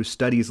 Denver, who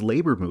studies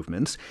labor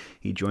movements.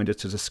 He joined us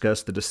to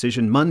discuss the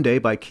decision Monday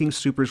by King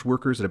Soopers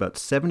workers at about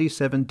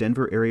 77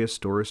 Denver area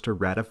stores to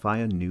ratify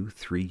a new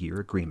 3-year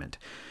agreement.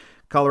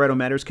 Colorado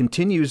Matters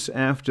continues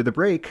after the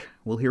break.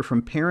 We'll hear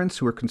from parents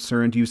who are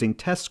concerned using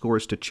test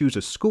scores to choose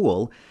a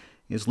school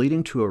is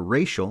leading to a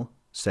racial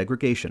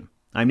segregation.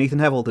 I'm Nathan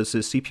Hevel. This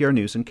is CPR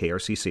News and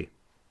KRCC.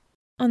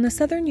 On the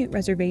Southern Ute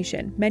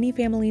Reservation, many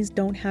families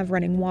don't have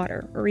running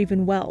water or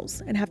even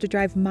wells and have to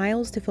drive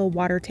miles to fill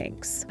water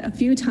tanks. A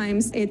few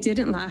times it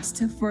didn't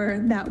last for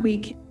that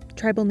week.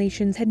 Tribal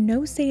nations had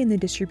no say in the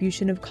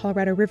distribution of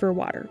Colorado River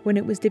water when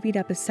it was divvied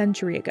up a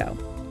century ago.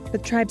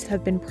 But tribes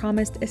have been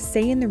promised a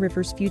say in the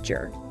river's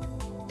future.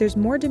 There's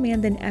more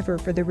demand than ever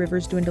for the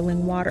river's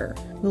dwindling water.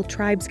 Will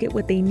tribes get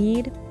what they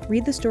need?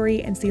 Read the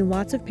story and see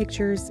lots of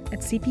pictures at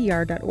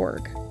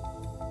cpr.org.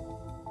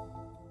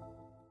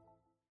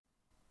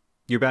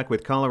 You're back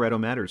with Colorado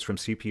Matters from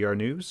CPR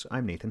News.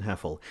 I'm Nathan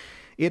Heffel.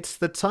 It's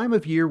the time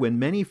of year when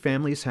many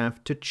families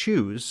have to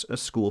choose a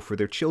school for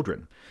their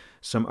children.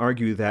 Some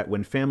argue that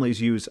when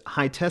families use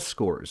high test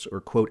scores or,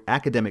 quote,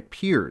 academic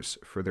peers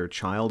for their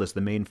child as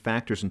the main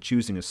factors in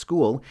choosing a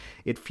school,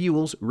 it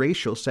fuels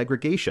racial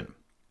segregation.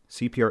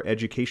 CPR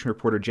education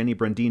reporter Jenny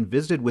Brundin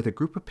visited with a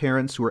group of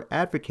parents who are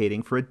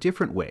advocating for a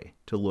different way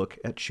to look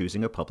at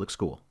choosing a public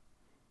school.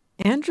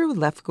 Andrew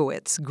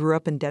Lefkowitz grew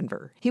up in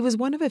Denver. He was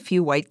one of a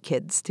few white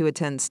kids to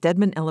attend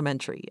Stedman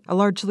Elementary, a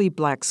largely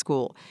black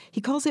school.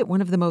 He calls it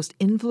one of the most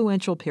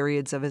influential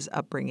periods of his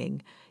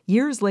upbringing.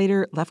 Years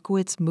later,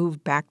 Lefkowitz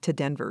moved back to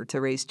Denver to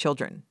raise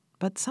children.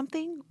 But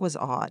something was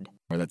odd.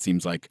 That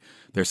seems like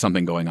there's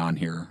something going on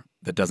here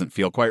that doesn't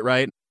feel quite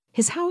right.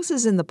 His house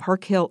is in the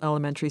Park Hill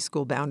Elementary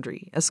School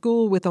boundary, a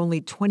school with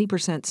only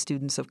 20%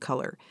 students of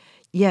color.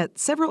 Yet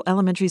several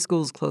elementary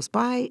schools close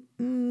by,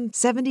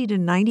 70 to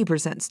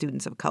 90%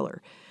 students of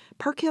color.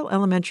 Park Hill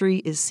Elementary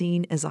is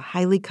seen as a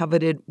highly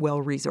coveted,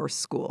 well-resourced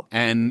school.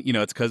 And,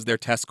 it's because their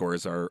test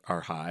scores are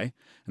high.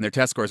 And their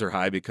test scores are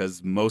high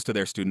because most of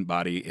their student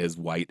body is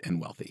white and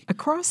wealthy.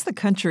 Across the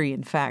country,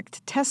 in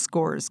fact, test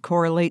scores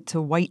correlate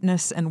to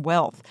whiteness and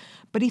wealth.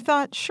 But he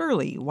thought,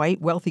 surely,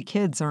 white, wealthy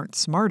kids aren't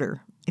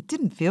smarter. It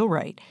didn't feel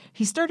right.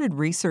 He started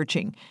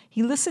researching.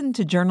 He listened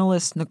to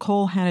journalist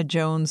Nicole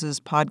Hannah-Jones's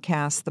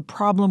podcast, The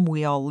Problem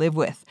We All Live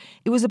With.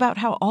 It was about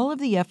how all of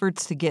the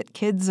efforts to get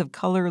kids of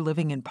color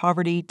living in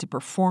poverty to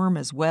perform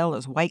as well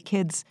as white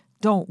kids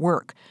don't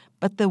work.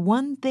 But the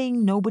one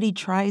thing nobody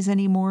tries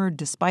anymore,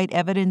 despite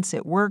evidence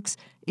it works,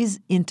 is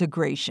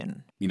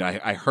integration.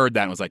 I heard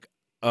that and was like,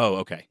 oh,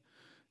 okay.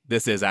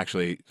 This is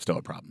actually still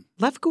a problem.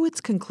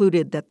 Lefkowitz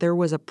concluded that there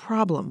was a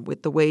problem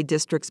with the way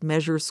districts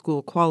measure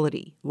school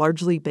quality,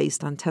 largely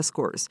based on test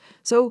scores.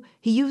 So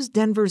he used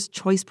Denver's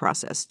choice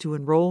process to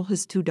enroll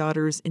his two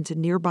daughters into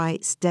nearby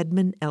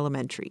Stedman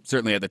Elementary.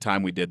 Certainly at the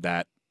time we did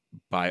that,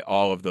 by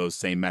all of those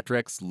same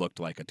metrics, looked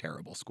like a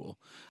terrible school.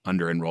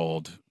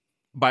 Under-enrolled,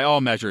 by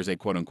all measures, a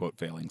quote-unquote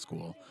failing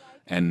school.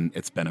 And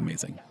it's been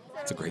amazing.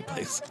 It's a great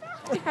place.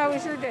 How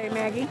was your day,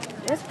 Maggie?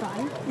 It's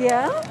fine.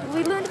 Yeah?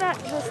 We learned about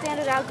the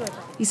standard algorithm.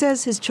 He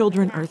says his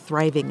children are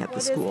thriving at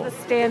the school. What is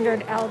the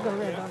standard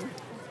algorithm?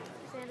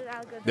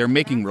 They're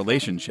making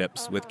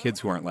relationships with kids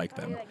who aren't like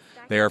them.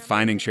 They are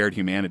finding shared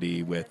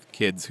humanity with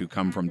kids who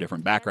come from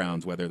different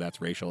backgrounds, whether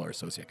that's racial or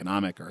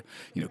socioeconomic or,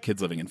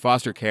 kids living in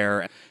foster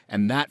care.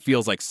 And that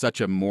feels like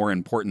such a more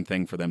important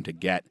thing for them to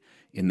get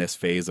in this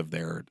phase of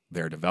their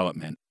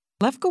development.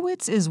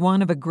 Lefkowitz is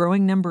one of a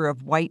growing number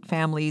of white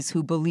families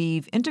who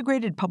believe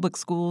integrated public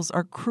schools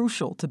are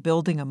crucial to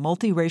building a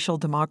multiracial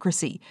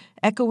democracy,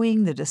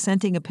 echoing the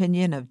dissenting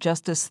opinion of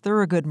Justice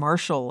Thurgood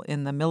Marshall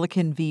in the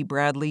Milliken v.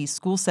 Bradley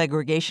school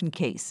segregation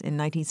case in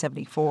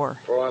 1974.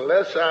 For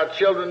unless our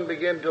children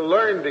begin to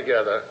learn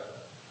together,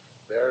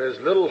 there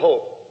is little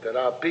hope that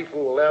our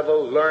people will ever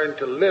learn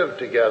to live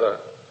together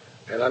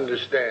and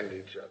understand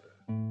each other.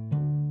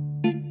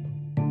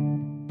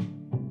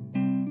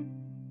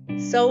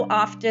 So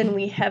often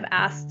we have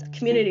asked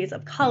communities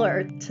of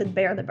color to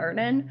bear the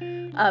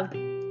burden of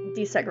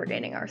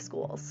desegregating our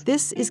schools.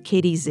 This is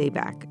Katie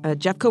Zabak, a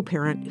Jeffco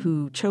parent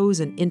who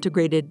chose an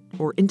integrated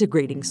or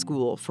integrating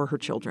school for her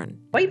children.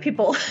 White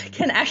people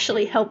can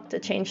actually help to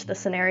change the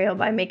scenario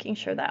by making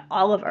sure that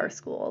all of our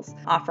schools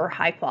offer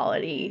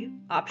high-quality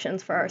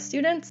options for our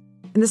students.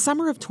 In the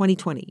summer of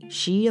 2020,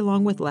 she,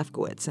 along with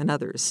Lefkowitz and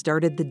others,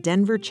 started the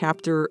Denver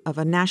chapter of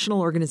a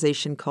national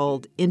organization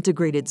called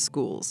Integrated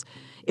Schools.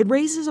 It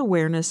raises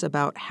awareness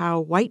about how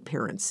white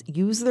parents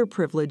use their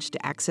privilege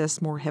to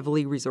access more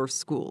heavily resourced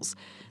schools.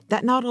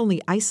 That not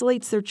only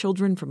isolates their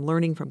children from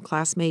learning from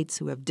classmates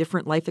who have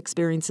different life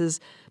experiences,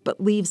 but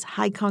leaves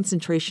high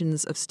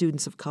concentrations of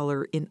students of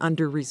color in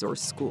under-resourced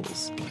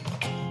schools.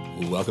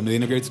 Welcome to the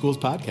Integrated Schools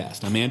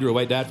Podcast. I'm Andrew, a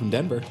white dad from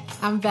Denver.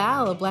 I'm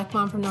Val, a black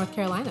mom from North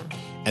Carolina.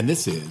 And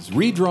this is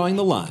Redrawing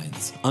the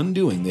Lines,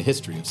 Undoing the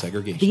History of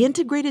Segregation. The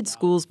Integrated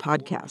Schools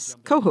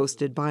Podcast,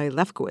 co-hosted by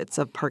Lefkowitz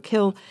of Park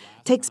Hill,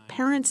 takes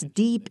parents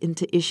deep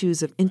into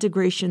issues of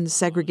integration,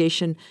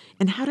 segregation,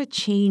 and how to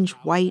change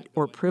white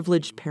or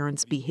privileged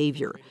parents'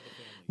 behavior.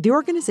 The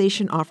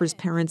organization offers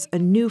parents a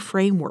new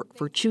framework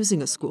for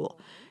choosing a school.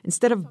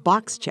 Instead of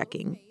box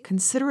checking,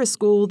 consider a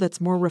school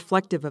that's more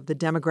reflective of the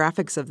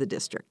demographics of the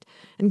district,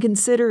 and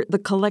consider the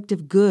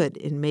collective good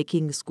in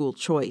making school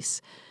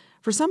choice.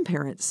 For some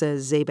parents,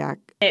 says Zabak,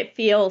 it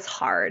feels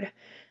hard,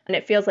 and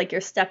it feels like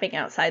you're stepping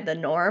outside the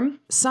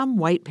norm. Some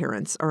white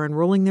parents are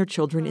enrolling their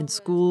children in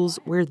schools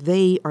where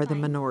they are the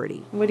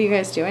minority. What are you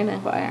guys doing in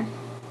choir?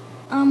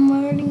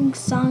 Learning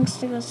songs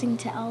to go sing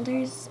to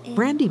elders.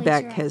 Brandy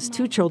Beck has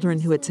two children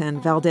who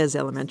attend Valdez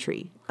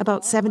Elementary,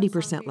 about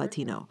 70%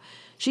 Latino.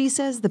 She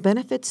says the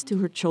benefits to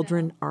her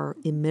children are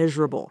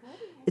immeasurable.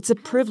 It's a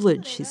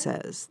privilege, she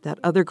says, that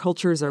other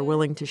cultures are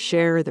willing to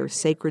share their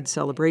sacred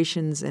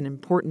celebrations and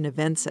important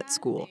events at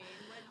school.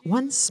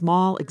 One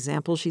small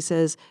example, she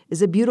says,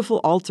 is a beautiful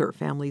altar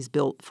families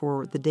built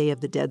for the Day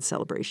of the Dead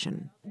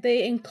celebration.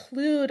 They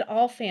include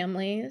all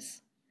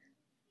families.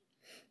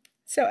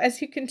 So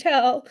as you can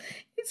tell,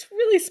 it's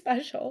really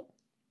special.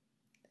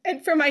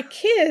 And for my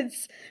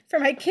kids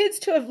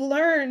to have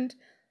learned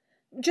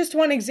just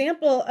one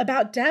example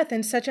about death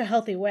in such a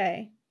healthy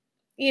way,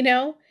 in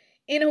a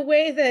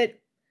way that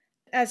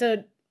as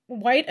a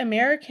white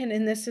American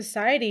in this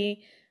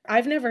society,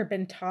 I've never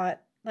been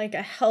taught like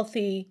a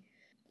healthy,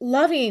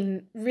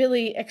 loving,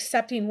 really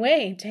accepting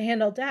way to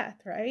handle death,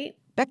 right?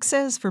 Beck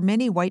says for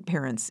many white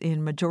parents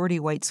in majority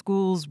white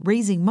schools,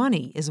 raising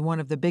money is one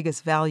of the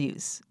biggest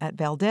values. At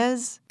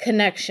Valdez,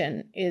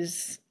 connection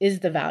is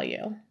the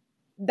value.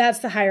 That's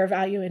the higher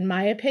value, in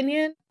my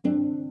opinion.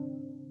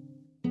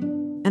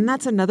 And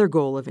that's another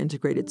goal of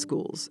integrated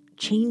schools,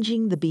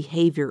 changing the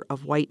behavior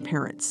of white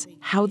parents,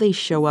 how they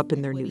show up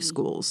in their new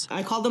schools.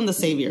 I call them the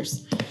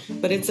saviors,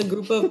 but it's a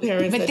group of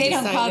parents But they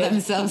don't call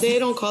themselves. They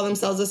don't call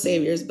themselves the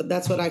saviors, but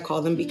that's what I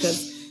call them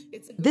because...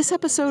 This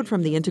episode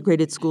from the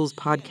Integrated Schools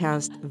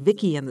podcast,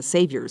 Vicky and the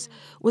Saviors,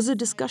 was a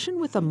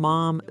discussion with a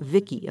mom,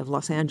 Vicky of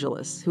Los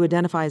Angeles, who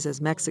identifies as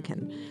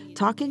Mexican,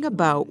 talking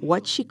about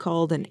what she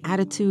called an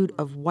attitude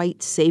of white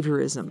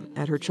saviorism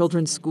at her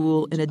children's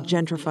school in a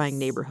gentrifying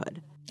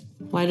neighborhood.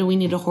 Why do we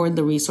need to hoard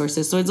the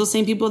resources? So it's those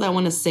same people that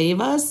want to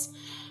save us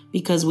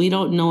because we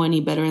don't know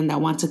any better and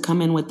that want to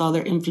come in with all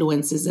their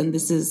influences. And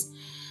this is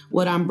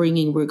what I'm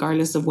bringing,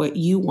 regardless of what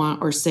you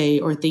want or say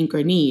or think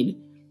or need.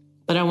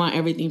 But I want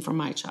everything for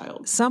my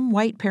child. Some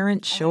white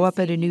parents show up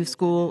at a new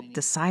school,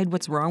 decide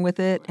what's wrong with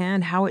it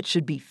and how it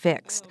should be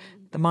fixed.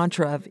 The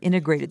mantra of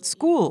integrated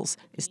schools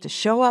is to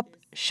show up,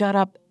 shut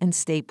up, and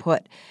stay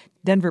put.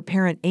 Denver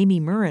parent Amy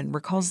Murrin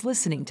recalls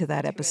listening to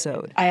that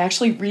episode. I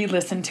actually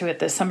re-listened to it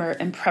this summer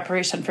in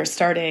preparation for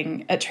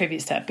starting at Tre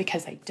Vista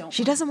because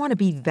She doesn't want to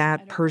be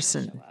that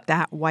person,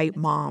 that white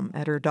mom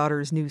at her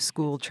daughter's new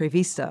school, Tre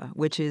Vista,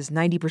 which is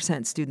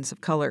 90% students of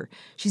color.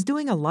 She's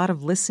doing a lot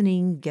of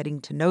listening, getting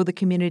to know the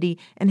community,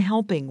 and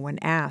helping when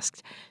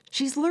asked.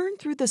 She's learned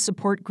through the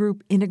support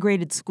group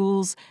Integrated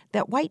Schools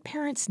that white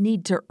parents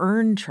need to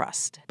earn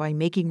trust by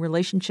making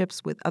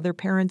relationships with other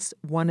parents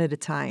one at a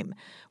time.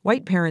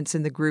 White parents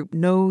in the group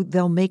know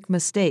they'll make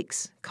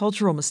mistakes,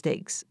 cultural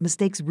mistakes,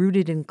 mistakes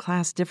rooted in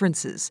class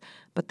differences,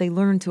 but they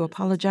learn to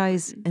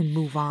apologize and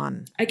move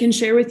on. I can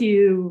share with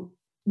you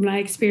my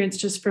experience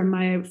just from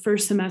my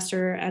first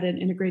semester at an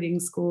integrating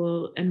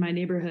school in my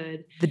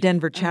neighborhood. The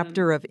Denver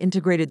chapter of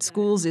Integrated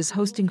Schools is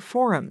hosting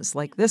forums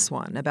like this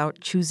one about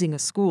choosing a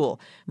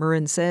school.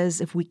 Murrin says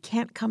if we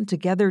can't come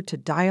together to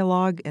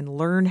dialogue and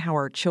learn how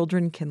our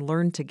children can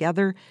learn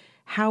together,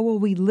 how will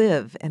we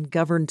live and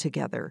govern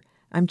together?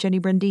 I'm Jenny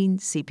Brendine,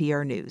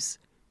 CPR News.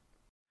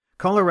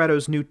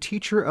 Colorado's new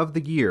Teacher of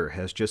the Year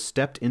has just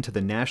stepped into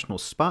the national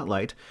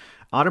spotlight.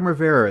 Autumn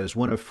Rivera is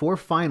one of 4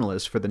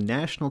 finalists for the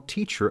National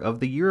Teacher of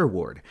the Year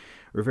Award.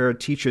 Rivera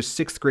teaches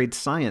 6th grade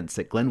science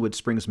at Glenwood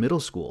Springs Middle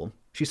School.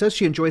 She says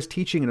she enjoys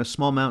teaching in a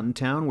small mountain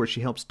town where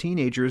she helps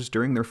teenagers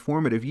during their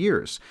formative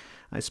years.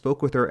 I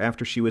spoke with her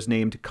after she was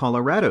named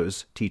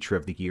Colorado's Teacher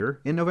of the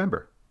Year in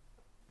November.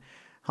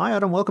 Hi,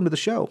 Autumn. Welcome to the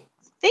show.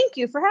 Thank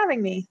you for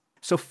having me.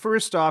 So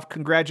first off,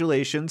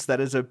 congratulations. That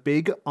is a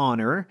big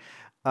honor.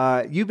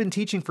 You've been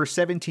teaching for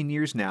 17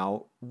 years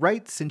now,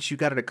 right since you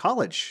got out of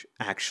college,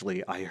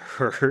 actually, I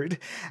heard.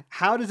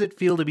 How does it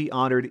feel to be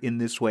honored in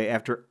this way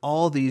after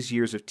all these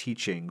years of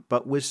teaching,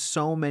 but with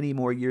so many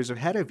more years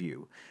ahead of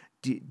you?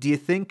 Do you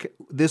think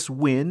this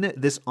win,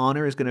 this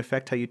honor, is going to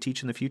affect how you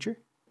teach in the future?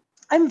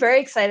 I'm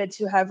very excited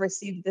to have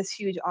received this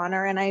huge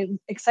honor, and I'm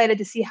excited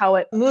to see how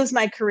it moves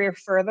my career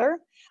further.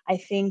 I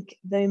think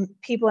the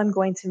people I'm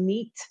going to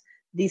meet,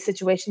 these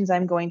situations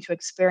I'm going to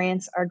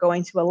experience are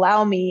going to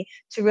allow me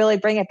to really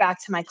bring it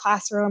back to my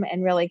classroom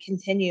and really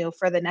continue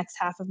for the next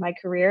half of my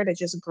career to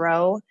just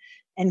grow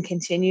and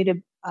continue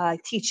to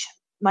teach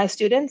my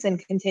students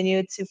and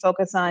continue to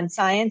focus on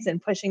science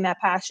and pushing that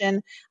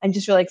passion. I'm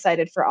just really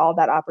excited for all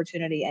that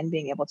opportunity and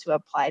being able to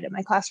apply to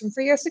my classroom for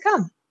years to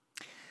come.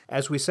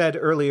 As we said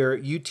earlier,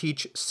 you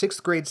teach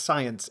 6th grade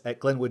science at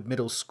Glenwood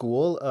Middle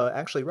School,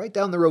 actually right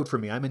down the road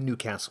from me. I'm in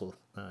Newcastle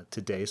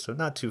today, so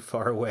not too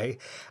far away.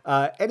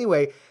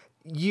 Anyway,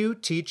 you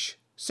teach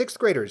 6th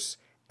graders.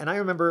 And I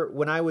remember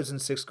when I was in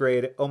 6th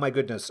grade, oh my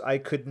goodness, I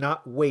could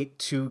not wait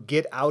to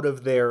get out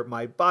of there.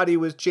 My body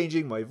was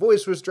changing, my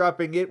voice was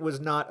dropping. It was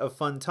not a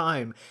fun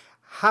time.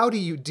 How do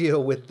you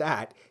deal with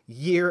that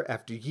year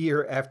after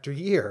year after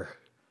year?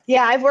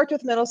 Yeah, I've worked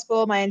with middle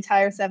school my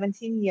entire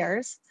 17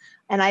 years,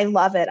 and I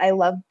love it. I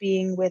love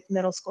being with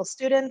middle school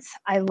students.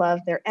 I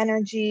love their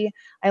energy.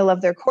 I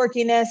love their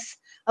quirkiness.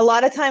 A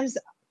lot of times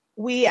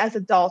we as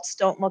adults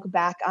don't look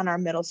back on our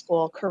middle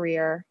school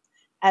career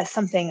as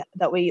something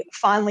that we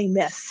fondly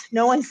miss.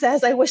 No one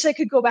says, I wish I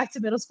could go back to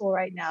middle school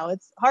right now.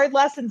 It's hard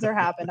lessons are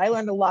happened. I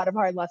learned a lot of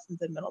hard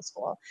lessons in middle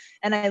school.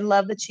 And I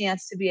love the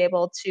chance to be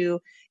able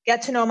to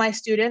get to know my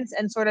students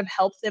and sort of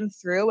help them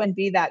through and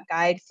be that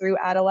guide through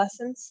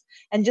adolescence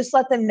and just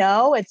let them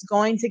know it's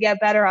going to get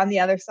better on the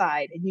other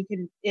side. And you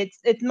can,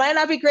 it might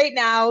not be great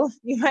now.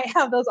 You might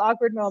have those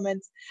awkward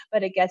moments,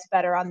 but it gets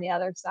better on the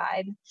other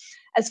side.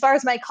 As far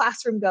as my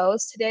classroom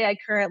goes, today I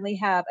currently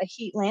have a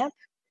heat lamp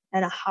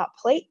and a hot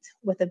plate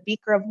with a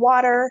beaker of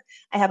water.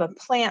 I have a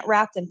plant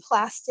wrapped in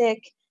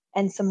plastic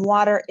and some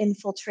water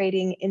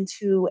infiltrating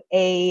into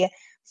a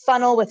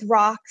funnel with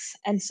rocks.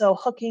 And so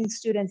hooking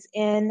students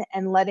in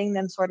and letting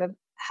them sort of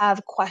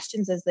have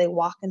questions as they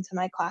walk into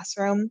my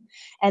classroom,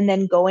 and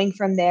then going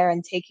from there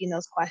and taking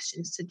those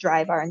questions to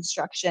drive our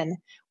instruction.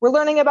 We're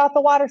learning about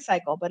the water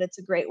cycle, but it's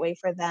a great way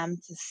for them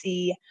to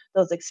see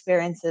those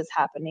experiences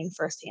happening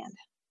firsthand.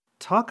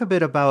 Talk a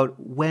bit about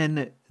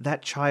when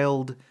that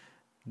child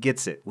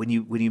gets it, when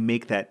you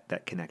make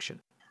that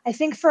connection. I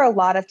think for a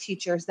lot of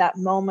teachers, that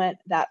moment,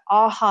 that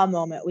aha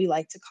moment, we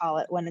like to call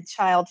it, when a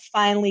child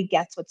finally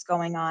gets what's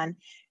going on,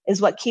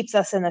 is what keeps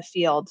us in the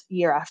field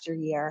year after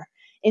year.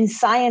 In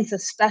science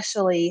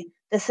especially,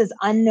 this is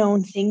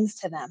unknown things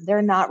to them.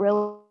 They're not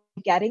really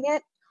getting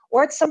it,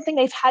 or it's something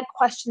they've had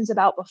questions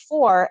about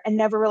before and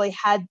never really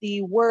had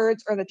the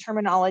words or the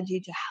terminology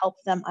to help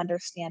them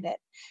understand it.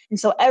 And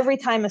so every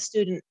time a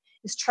student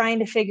is trying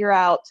to figure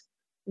out,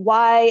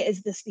 why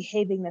is this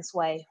behaving this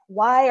way?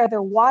 Why are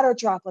there water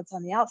droplets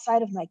on the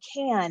outside of my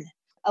can?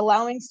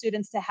 Allowing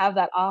students to have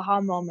that aha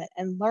moment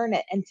and learn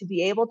it and to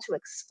be able to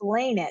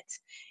explain it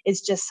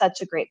is just such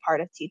a great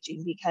part of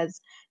teaching,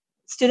 because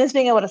students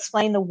being able to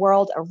explain the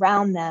world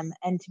around them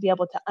and to be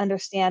able to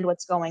understand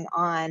what's going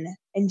on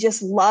and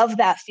just love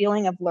that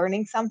feeling of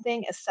learning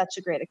something is such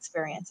a great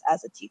experience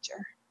as a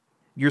teacher.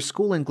 Your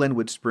school in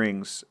Glenwood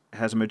Springs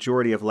has a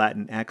majority of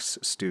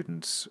Latinx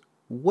students.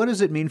 What does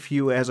it mean for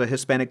you as a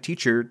Hispanic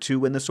teacher to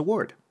win this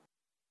award?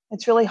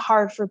 It's really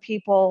hard for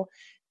people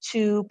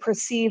to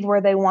perceive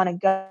where they want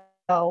to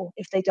go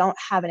if they don't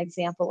have an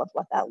example of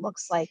what that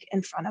looks like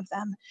in front of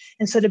them.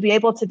 And so to be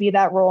able to be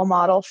that role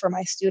model for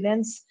my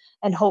students,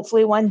 and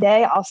hopefully one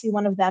day I'll see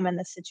one of them in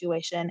this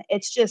situation,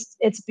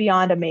 it's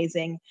beyond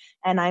amazing.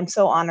 And I'm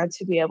so honored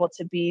to be able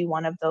to be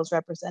one of those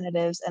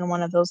representatives and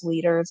one of those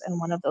leaders and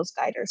one of those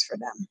guiders for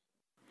them.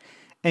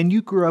 And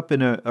you grew up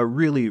in a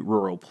really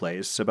rural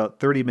place, about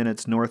 30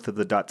 minutes north of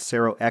the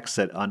Dotsero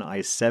exit on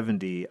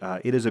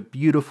I-70. It is a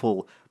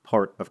beautiful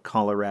part of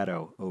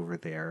Colorado over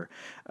there.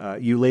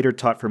 You later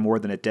taught for more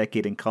than a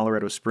decade in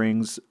Colorado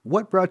Springs.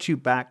 What brought you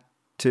back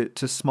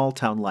to small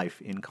town life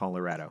in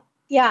Colorado?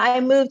 Yeah, I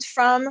moved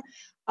from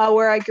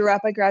where I grew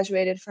up. I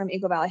graduated from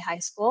Eagle Valley High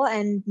School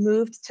and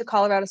moved to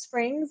Colorado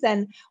Springs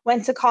and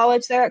went to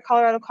college there at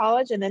Colorado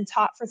College and then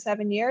taught for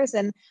 7 years.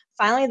 And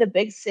finally, the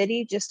big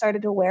city just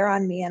started to wear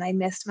on me and I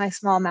missed my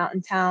small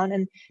mountain town.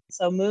 And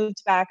so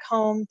moved back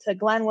home to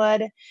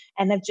Glenwood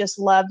and have just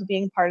loved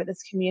being part of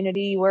this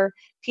community where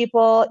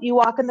people, you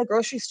walk in the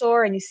grocery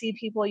store and you see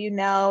people you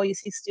know, you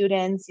see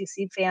students, you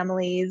see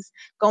families,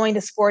 going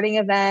to sporting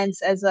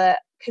events as a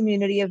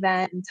community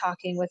event and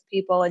talking with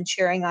people and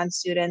cheering on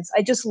students.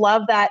 I just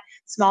love that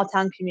small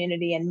town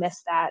community and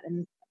miss that,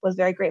 and was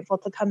very grateful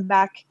to come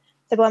back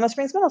to Glenwood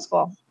Springs Middle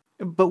School.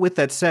 But with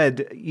that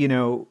said,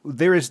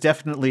 there is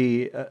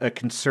definitely a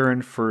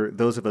concern for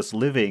those of us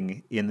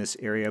living in this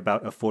area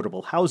about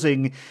affordable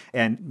housing,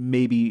 and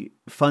maybe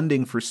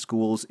funding for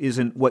schools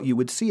isn't what you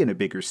would see in a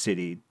bigger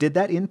city. Did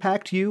that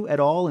impact you at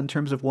all in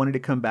terms of wanting to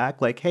come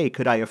back? Like, hey,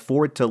 could I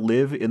afford to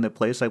live in the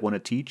place I want to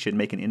teach and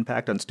make an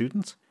impact on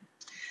students?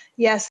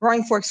 Yes,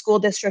 Roaring Fork School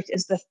District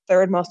is the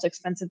third most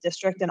expensive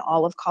district in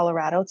all of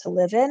Colorado to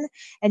live in,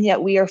 and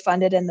yet we are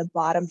funded in the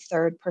bottom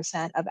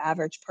 3% of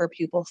average per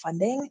pupil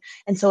funding.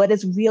 And so it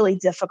is really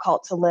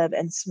difficult to live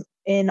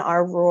in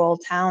our rural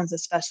towns,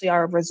 especially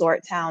our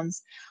resort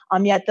towns.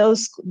 Yet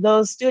those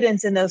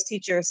students and those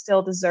teachers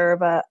still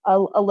deserve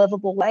a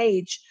livable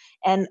wage.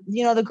 And,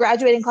 the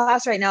graduating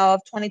class right now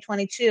of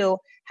 2022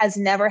 has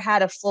never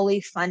had a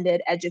fully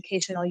funded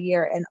educational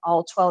year in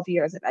all 12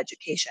 years of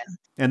education.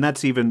 And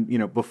that's even,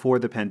 before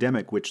the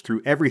pandemic, which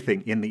threw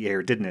everything in the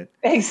air, didn't it?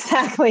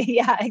 Exactly.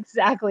 Yeah,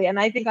 exactly.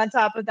 And I think on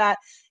top of that,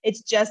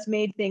 it's just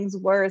made things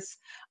worse.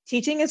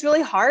 Teaching is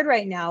really hard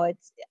right now.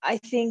 I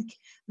think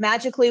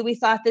magically we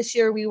thought this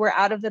year we were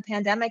out of the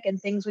pandemic and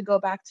things would go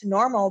back to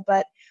normal,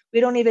 but we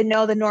don't even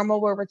know the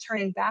normal we're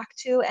returning back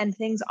to, and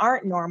things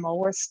aren't normal.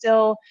 We're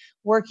still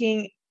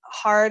working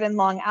hard and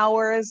long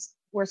hours.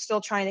 We're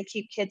still trying to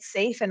keep kids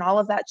safe, and all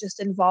of that just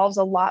involves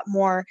a lot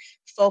more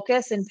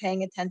focus and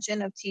paying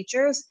attention of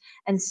teachers.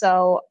 And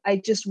so I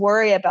just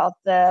worry about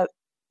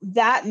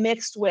that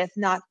mixed with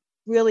not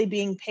really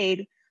being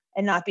paid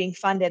and not being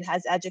funded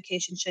as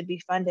education should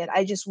be funded.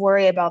 I just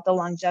worry about the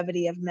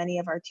longevity of many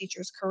of our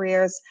teachers'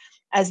 careers,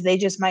 as they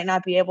just might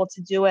not be able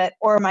to do it,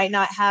 or might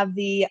not have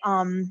the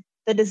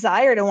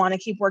desire to want to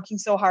keep working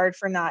so hard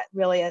for not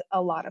really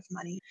a lot of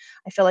money.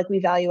 I feel like we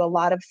value a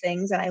lot of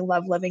things, and I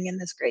love living in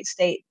this great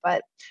state,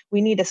 but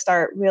we need to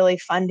start really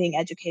funding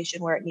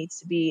education where it needs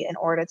to be in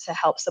order to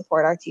help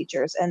support our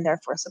teachers and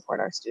therefore support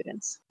our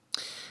students.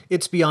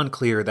 It's beyond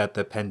clear that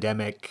the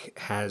pandemic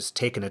has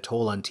taken a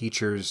toll on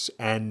teachers,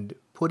 and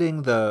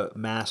putting the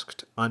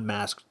masked,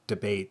 unmasked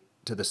debate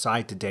to the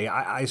side today,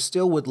 I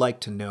still would like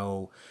to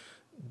know,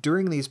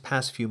 during these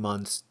past few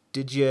months,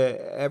 did you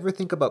ever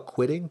think about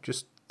quitting,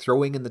 just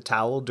throwing in the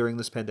towel during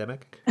this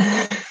pandemic?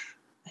 I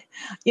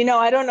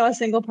don't know a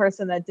single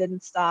person that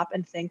didn't stop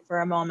and think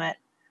for a moment,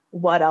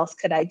 what else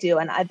could I do?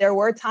 And there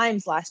were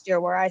times last year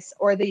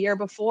or the year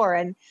before,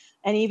 and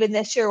even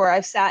this year where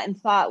I've sat and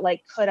thought,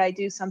 like, could I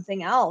do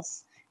something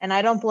else? And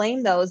I don't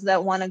blame those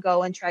that want to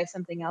go and try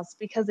something else,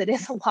 because it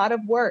is a lot of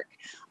work.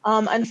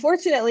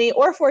 Unfortunately,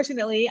 or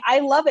fortunately, I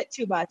love it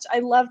too much. I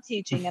love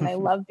teaching and I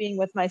love being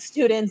with my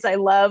students. I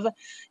love,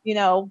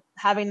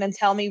 having them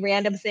tell me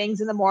random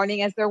things in the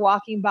morning as they're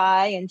walking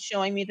by and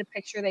showing me the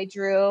picture they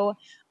drew.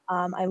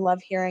 I love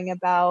hearing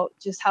about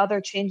just how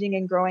they're changing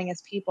and growing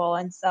as people.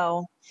 And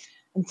so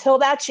until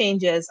that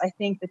changes, I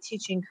think the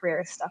teaching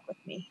career is stuck with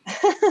me.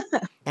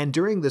 And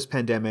during this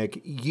pandemic,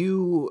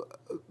 you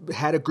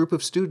had a group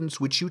of students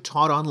which you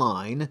taught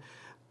online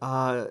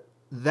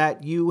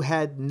that you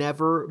had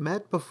never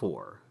met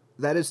before.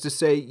 That is to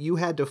say, you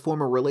had to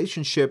form a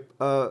relationship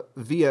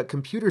via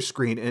computer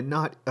screen and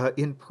not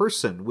in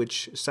person,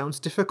 which sounds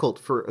difficult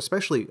for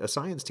especially a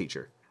science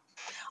teacher.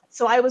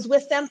 So I was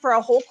with them for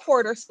a whole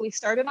quarter. So we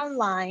started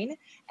online,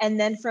 and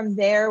then from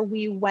there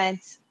we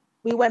went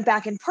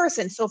back in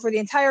person. So for the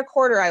entire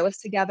quarter, I was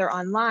together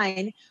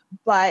online.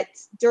 But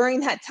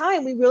during that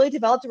time, we really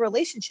developed a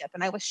relationship.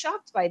 And I was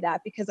shocked by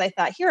that, because I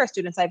thought, here are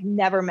students I've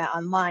never met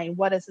online.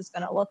 What is this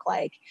going to look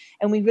like?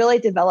 And we really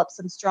developed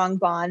some strong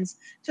bonds,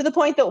 to the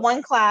point that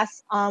one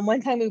class,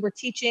 one time we were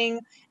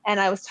teaching and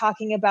I was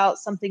talking about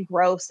something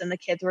gross and the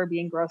kids were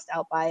being grossed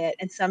out by it.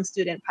 And some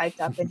student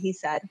piped up and he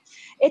said,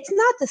 "It's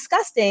not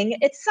disgusting,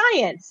 it's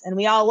science." And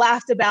we all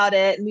laughed about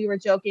it. And we were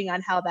joking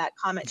on how that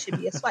comment should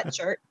be a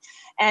sweatshirt.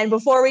 And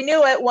before we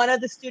knew it, one of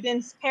the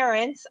students'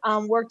 parents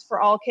worked for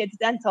All Kids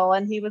Dental.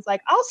 And he was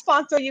like, "I'll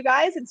sponsor you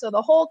guys." And so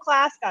the whole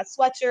class got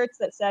sweatshirts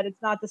that said,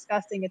 "It's not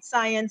disgusting, it's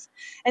science."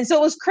 And so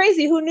it was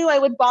crazy. Who knew I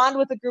would bond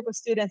with a group of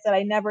students that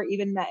I never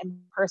even met in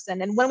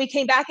person? And when we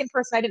came back in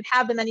person, I didn't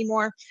have them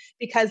anymore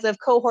because of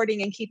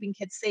cohorting and keeping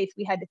kids safe.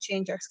 We had to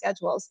change our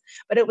schedules,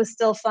 but it was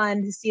still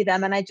fun to see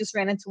them. And I just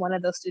ran into one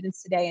of those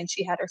students today and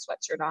she had her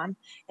sweatshirt on.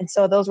 And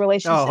so those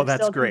relationships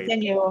still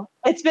continue.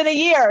 It's been a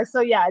year.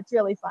 So yeah, it's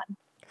really fun.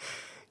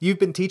 You've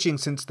been teaching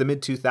since the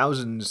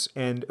mid-2000s,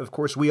 and of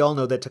course we all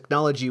know that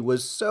technology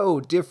was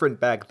so different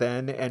back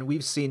then, and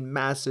we've seen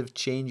massive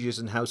changes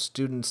in how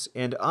students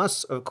and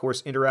us, of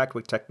course, interact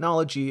with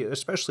technology,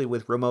 especially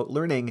with remote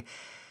learning.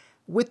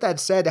 With that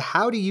said,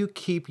 how do you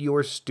keep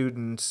your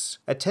students'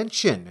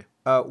 attention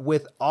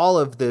with all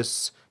of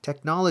this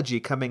technology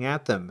coming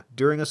at them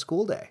during a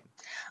school day?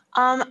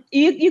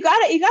 You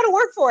gotta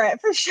work for it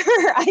for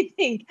sure, I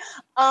think.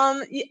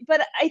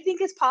 But I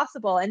think it's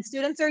possible, and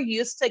students are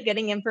used to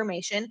getting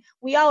information.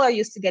 We all are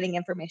used to getting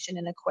information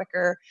in a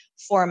quicker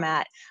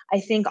format. I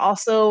think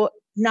also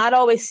not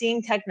always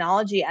seeing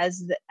technology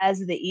as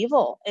the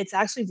evil. It's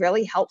actually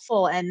really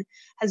helpful and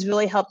has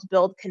really helped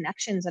build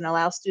connections and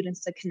allow students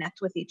to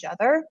connect with each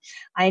other.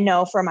 I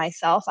know for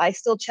myself, I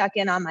still check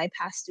in on my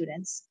past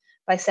students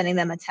by sending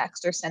them a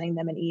text or sending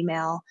them an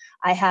email.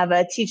 I have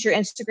a teacher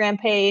Instagram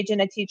page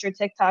and a teacher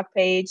TikTok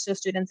page so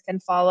students can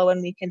follow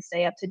and we can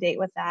stay up to date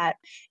with that.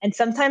 And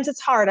sometimes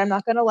it's hard. I'm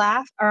not going to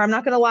lie.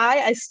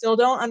 I still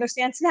don't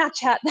understand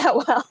Snapchat that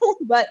well,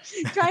 but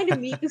trying to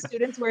meet the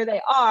students where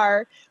they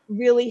are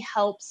really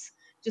helps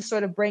just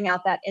sort of bring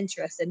out that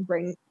interest and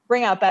bring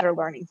out better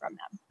learning from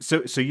them.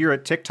 So you're a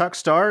TikTok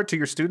star to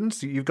your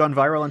students? You've gone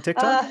viral on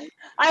TikTok?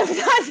 I've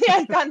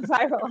gone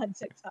viral on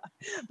TikTok,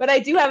 but I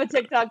do have a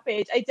TikTok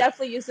page. I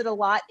definitely used it a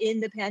lot in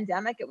the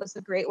pandemic. It was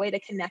a great way to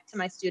connect to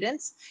my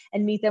students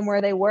and meet them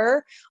where they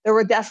were. There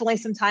were definitely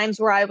some times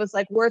where I was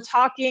like, we're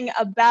talking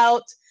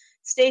about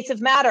states of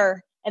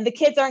matter and the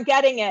kids aren't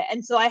getting it.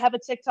 And so I have a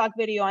TikTok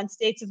video on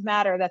states of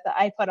matter that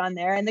I put on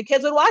there and the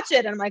kids would watch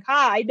it. And I'm like,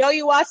 I know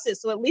you watched it.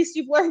 So at least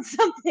you've learned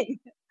something.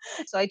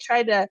 So I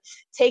tried to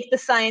take the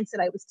science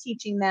that I was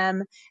teaching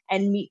them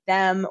and meet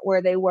them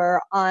where they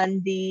were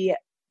on the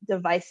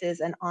devices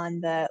and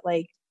on the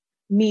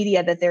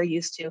media that they're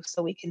used to.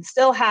 So we can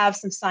still have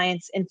some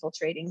science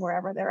infiltrating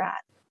wherever they're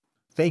at.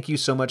 Thank you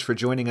so much for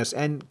joining us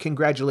and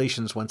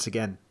congratulations once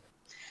again.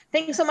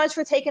 Thank you so much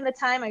for taking the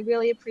time. I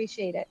really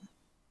appreciate it.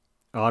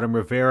 Autumn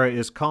Rivera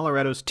is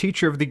Colorado's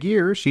Teacher of the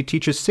Year. She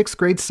teaches 6th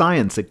grade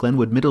science at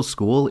Glenwood Middle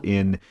School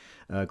in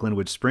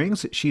Glenwood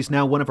Springs. She's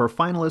now one of our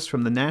finalists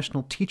from the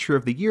National Teacher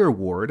of the Year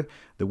Award.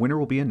 The winner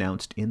will be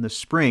announced in the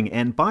spring.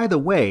 And by the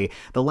way,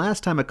 the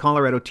last time a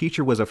Colorado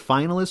teacher was a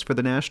finalist for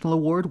the National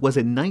Award was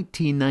in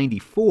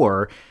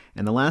 1994,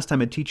 and the last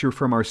time a teacher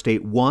from our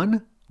state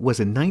won was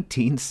in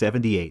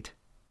 1978.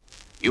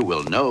 You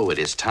will know it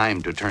is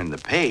time to turn the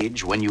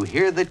page when you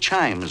hear the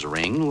chimes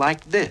ring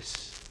like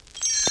this.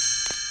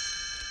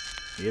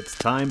 It's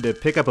time to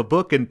pick up a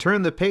book and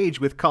turn the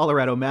page with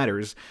Colorado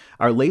Matters.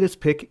 Our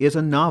latest pick is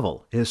a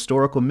novel, a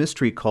historical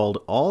mystery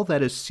called All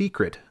That Is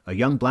Secret. A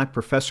young black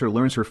professor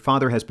learns her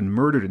father has been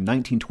murdered in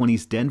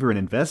 1920s Denver and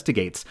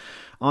investigates.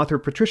 Author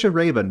Patricia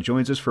Raven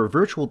joins us for a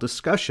virtual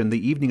discussion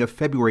the evening of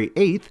February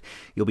 8th.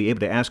 You'll be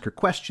able to ask her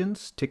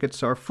questions.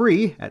 Tickets are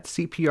free at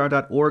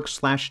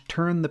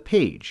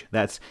cpr.org/turnthepage.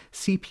 That's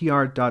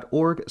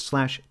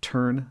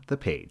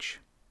cpr.org/turnthepage.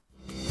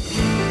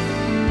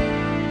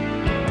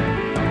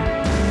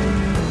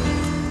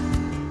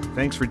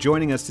 Thanks for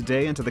joining us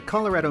today, and to the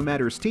Colorado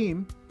Matters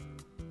team,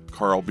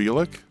 Carl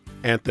Bielik,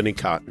 Anthony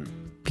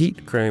Cotton,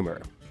 Pete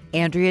Kramer,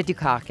 Andrea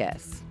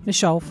Dukakis,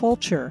 Michelle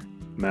Fulcher,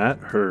 Matt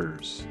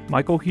Hers,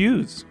 Michael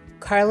Hughes,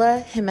 Carla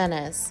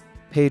Jimenez,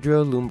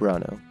 Pedro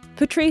Lumbrano,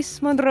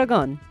 Patrice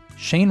Mondragon,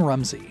 Shane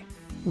Rumsey,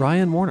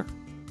 Ryan Warner.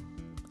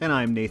 And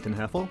I'm Nathan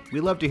Heffel. We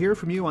love to hear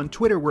from you. On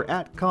Twitter, we're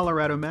at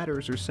Colorado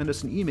Matters, or send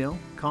us an email,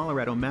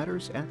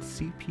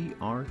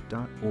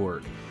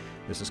 coloradomatters@cpr.org.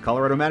 This is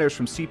Colorado Matters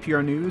from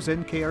CPR News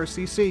and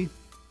KRCC.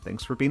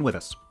 Thanks for being with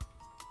us.